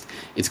context.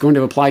 It's going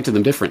to apply to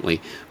them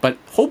differently. But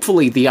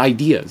hopefully the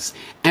ideas,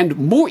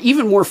 and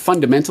even more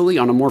fundamentally,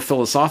 on a more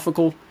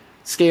philosophical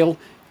scale,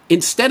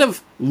 instead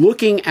of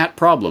looking at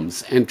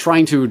problems and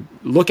trying to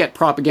look at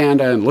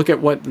propaganda and look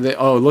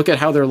at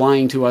how they're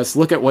lying to us,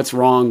 look at what's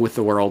wrong with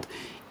the world,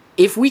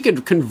 if we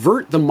could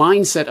convert the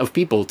mindset of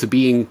people to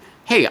being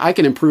hey, I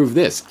can improve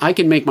this. I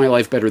can make my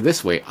life better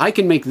this way. I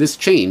can make this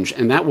change,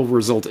 and that will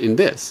result in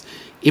this.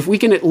 If we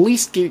can at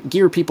least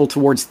gear people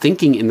towards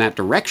thinking in that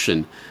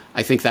direction,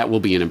 I think that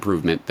will be an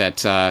improvement.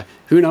 That,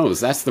 who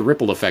knows, that's the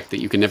ripple effect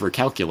that you can never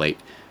calculate.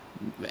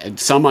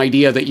 Some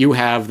idea that you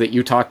have, that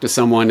you talk to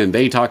someone and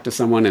they talk to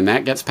someone and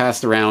that gets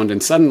passed around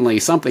and suddenly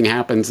something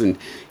happens and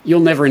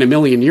you'll never in a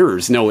million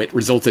years know it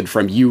resulted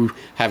from you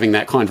having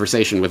that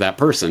conversation with that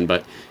person.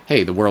 But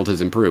hey, the world has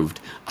improved.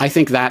 I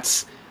think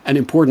that's an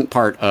important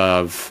part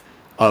of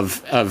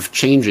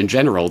change in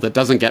general that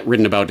doesn't get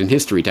written about in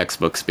history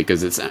textbooks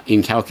because it's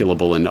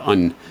incalculable and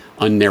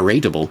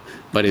unnarratable,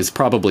 but is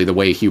probably the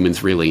way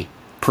humans really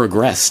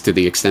progress to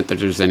the extent that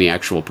there's any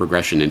actual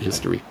progression in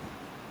history.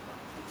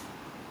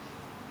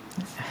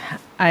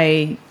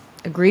 I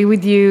agree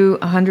with you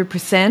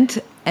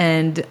 100%.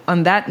 And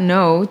on that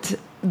note,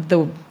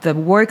 the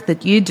work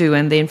that you do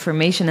and the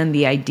information and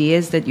the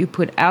ideas that you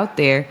put out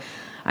there,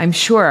 I'm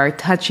sure are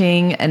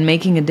touching and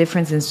making a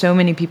difference in so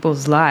many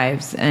people's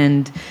lives.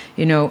 And,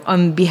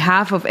 on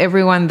behalf of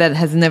everyone that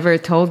has never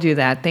told you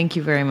that, thank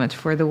you very much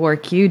for the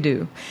work you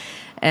do.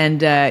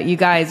 And you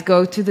guys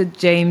go to the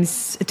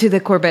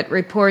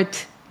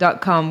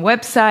CorbettReport.com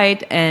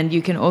website, and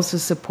you can also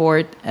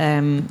support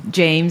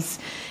James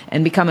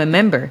and become a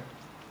member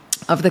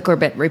of the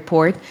Corbett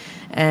Report,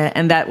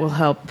 and that will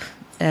help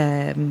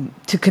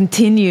to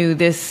continue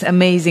this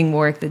amazing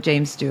work that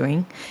James is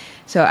doing.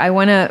 So I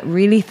want to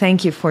really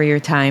thank you for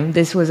your time.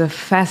 This was a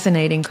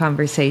fascinating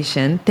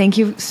conversation. Thank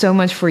you so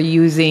much for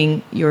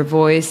using your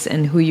voice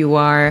and who you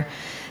are,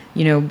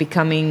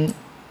 becoming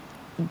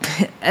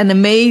an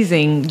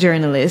amazing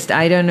journalist.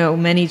 I don't know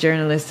many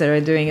journalists that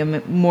are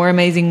doing more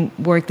amazing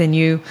work than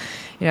you.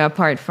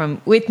 Apart from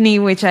Whitney,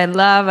 which I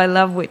love. I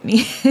love Whitney.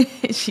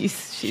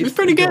 she's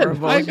pretty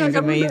adorable. Good. She's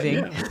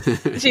amazing.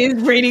 She's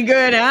pretty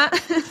good, huh?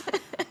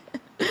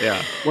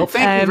 Yeah. Well,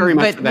 thank you very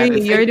much for that.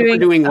 Really, you're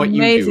doing what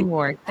amazing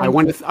work. I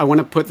want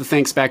to put the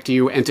thanks back to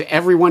you and to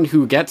everyone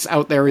who gets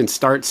out there and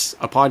starts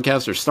a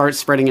podcast or starts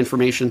spreading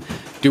information,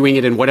 doing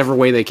it in whatever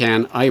way they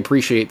can. I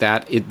appreciate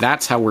that.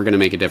 That's how we're going to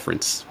make a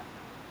difference.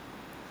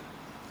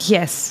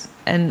 Yes,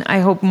 and I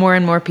hope more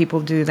and more people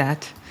do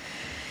that.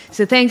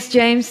 So thanks,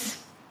 James.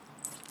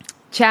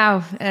 Ciao.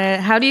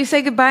 How do you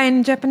say goodbye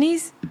in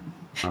Japanese?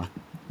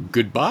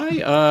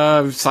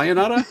 Goodbye?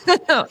 Sayonara?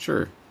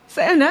 Sure.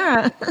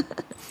 Sayonara.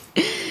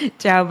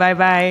 Ciao,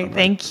 bye-bye.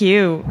 Thank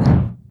you.